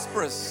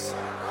prosperous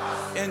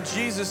in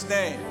Jesus'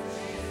 name.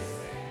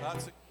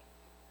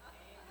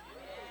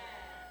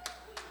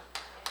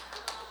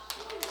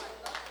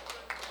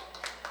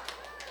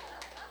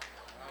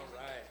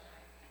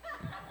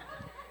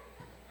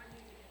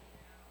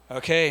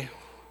 Okay,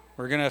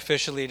 we're going to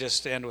officially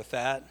just end with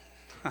that.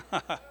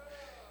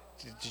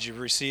 Did you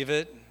receive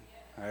it?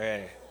 All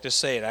right, just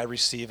say it. I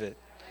receive it.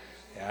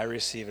 Yeah, I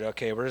receive it.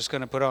 Okay, we're just going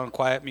to put on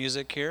quiet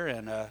music here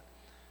and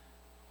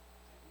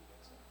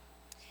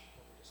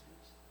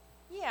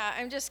Yeah,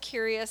 I'm just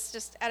curious,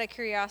 just out of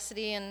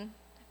curiosity and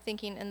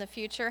thinking in the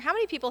future, how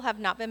many people have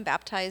not been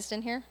baptized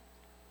in here?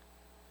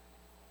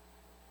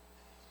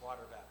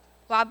 water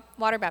baptized.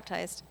 Water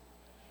baptized.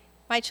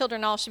 My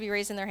children all should be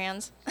raising their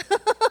hands.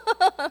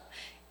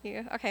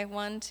 You, okay,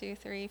 1, 2,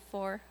 3,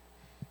 4,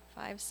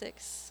 5,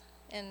 6,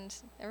 and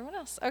everyone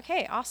else.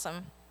 Okay,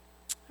 awesome.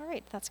 All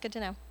right, that's good to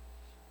know.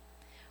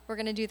 We're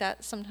going to do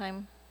that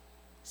sometime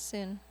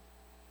soon.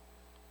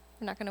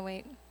 We're not going to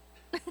wait.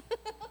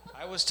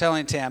 I was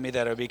telling Tammy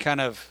that it would be kind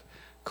of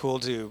cool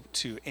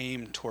to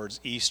aim towards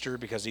Easter,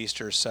 because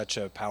Easter is such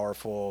a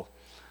powerful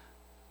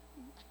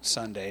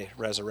Sunday,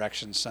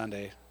 Resurrection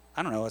Sunday.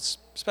 I don't know, it's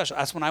special.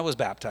 That's when I was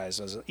baptized,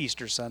 as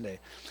Easter Sunday.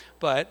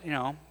 But, you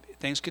know,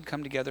 things could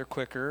come together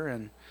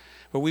quicker.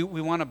 But we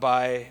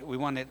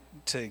want it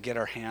to get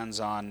our hands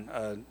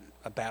on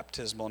a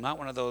baptismal, not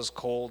one of those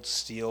cold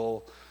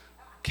steel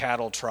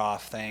cattle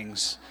trough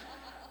things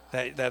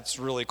that's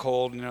really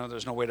cold.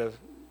 There's no way to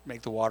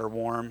make the water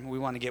warm. We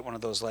want to get one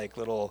of those like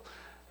little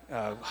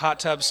hot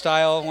tub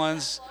style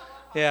ones.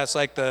 Yeah, it's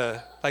like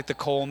the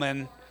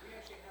Coleman.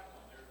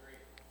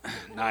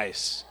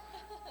 Nice.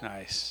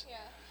 Yeah.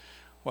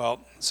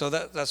 Well, so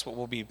that's what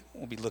we'll be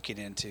looking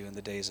into in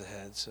the days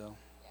ahead. So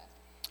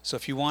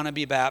if you want to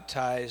be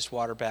baptized,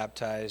 water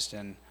baptized,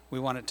 and we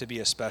want it to be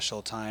a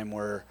special time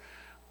where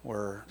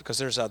because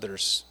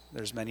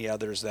there's many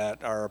others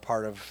that are a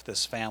part of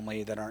this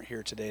family that aren't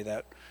here today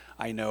that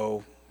I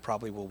know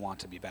probably will want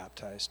to be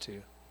baptized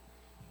too.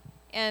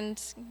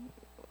 And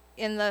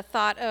in the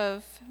thought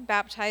of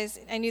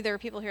baptized, I knew there were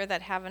people here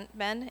that haven't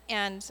been,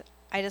 and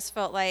I just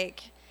felt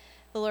like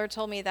the Lord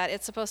told me that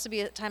it's supposed to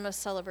be a time of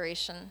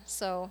celebration.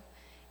 So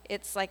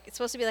it's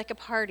supposed to be like a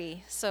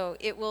party. So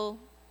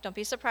don't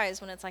be surprised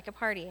when it's like a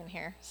party in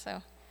here.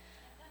 So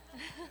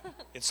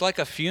It's like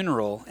a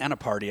funeral and a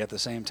party at the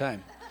same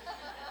time.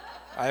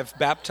 I've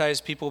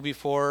baptized people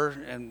before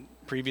in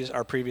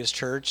our previous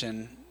church,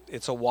 and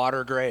it's a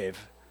water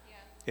grave.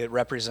 Yeah. It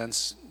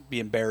represents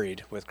being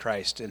buried with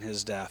Christ in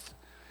his death.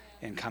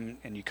 Yeah.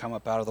 And you come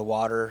up out of the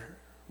water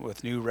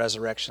with new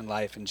resurrection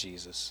life in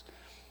Jesus.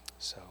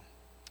 So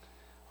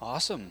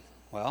awesome.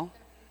 Well,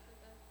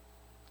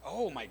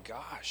 oh my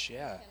gosh,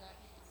 yeah.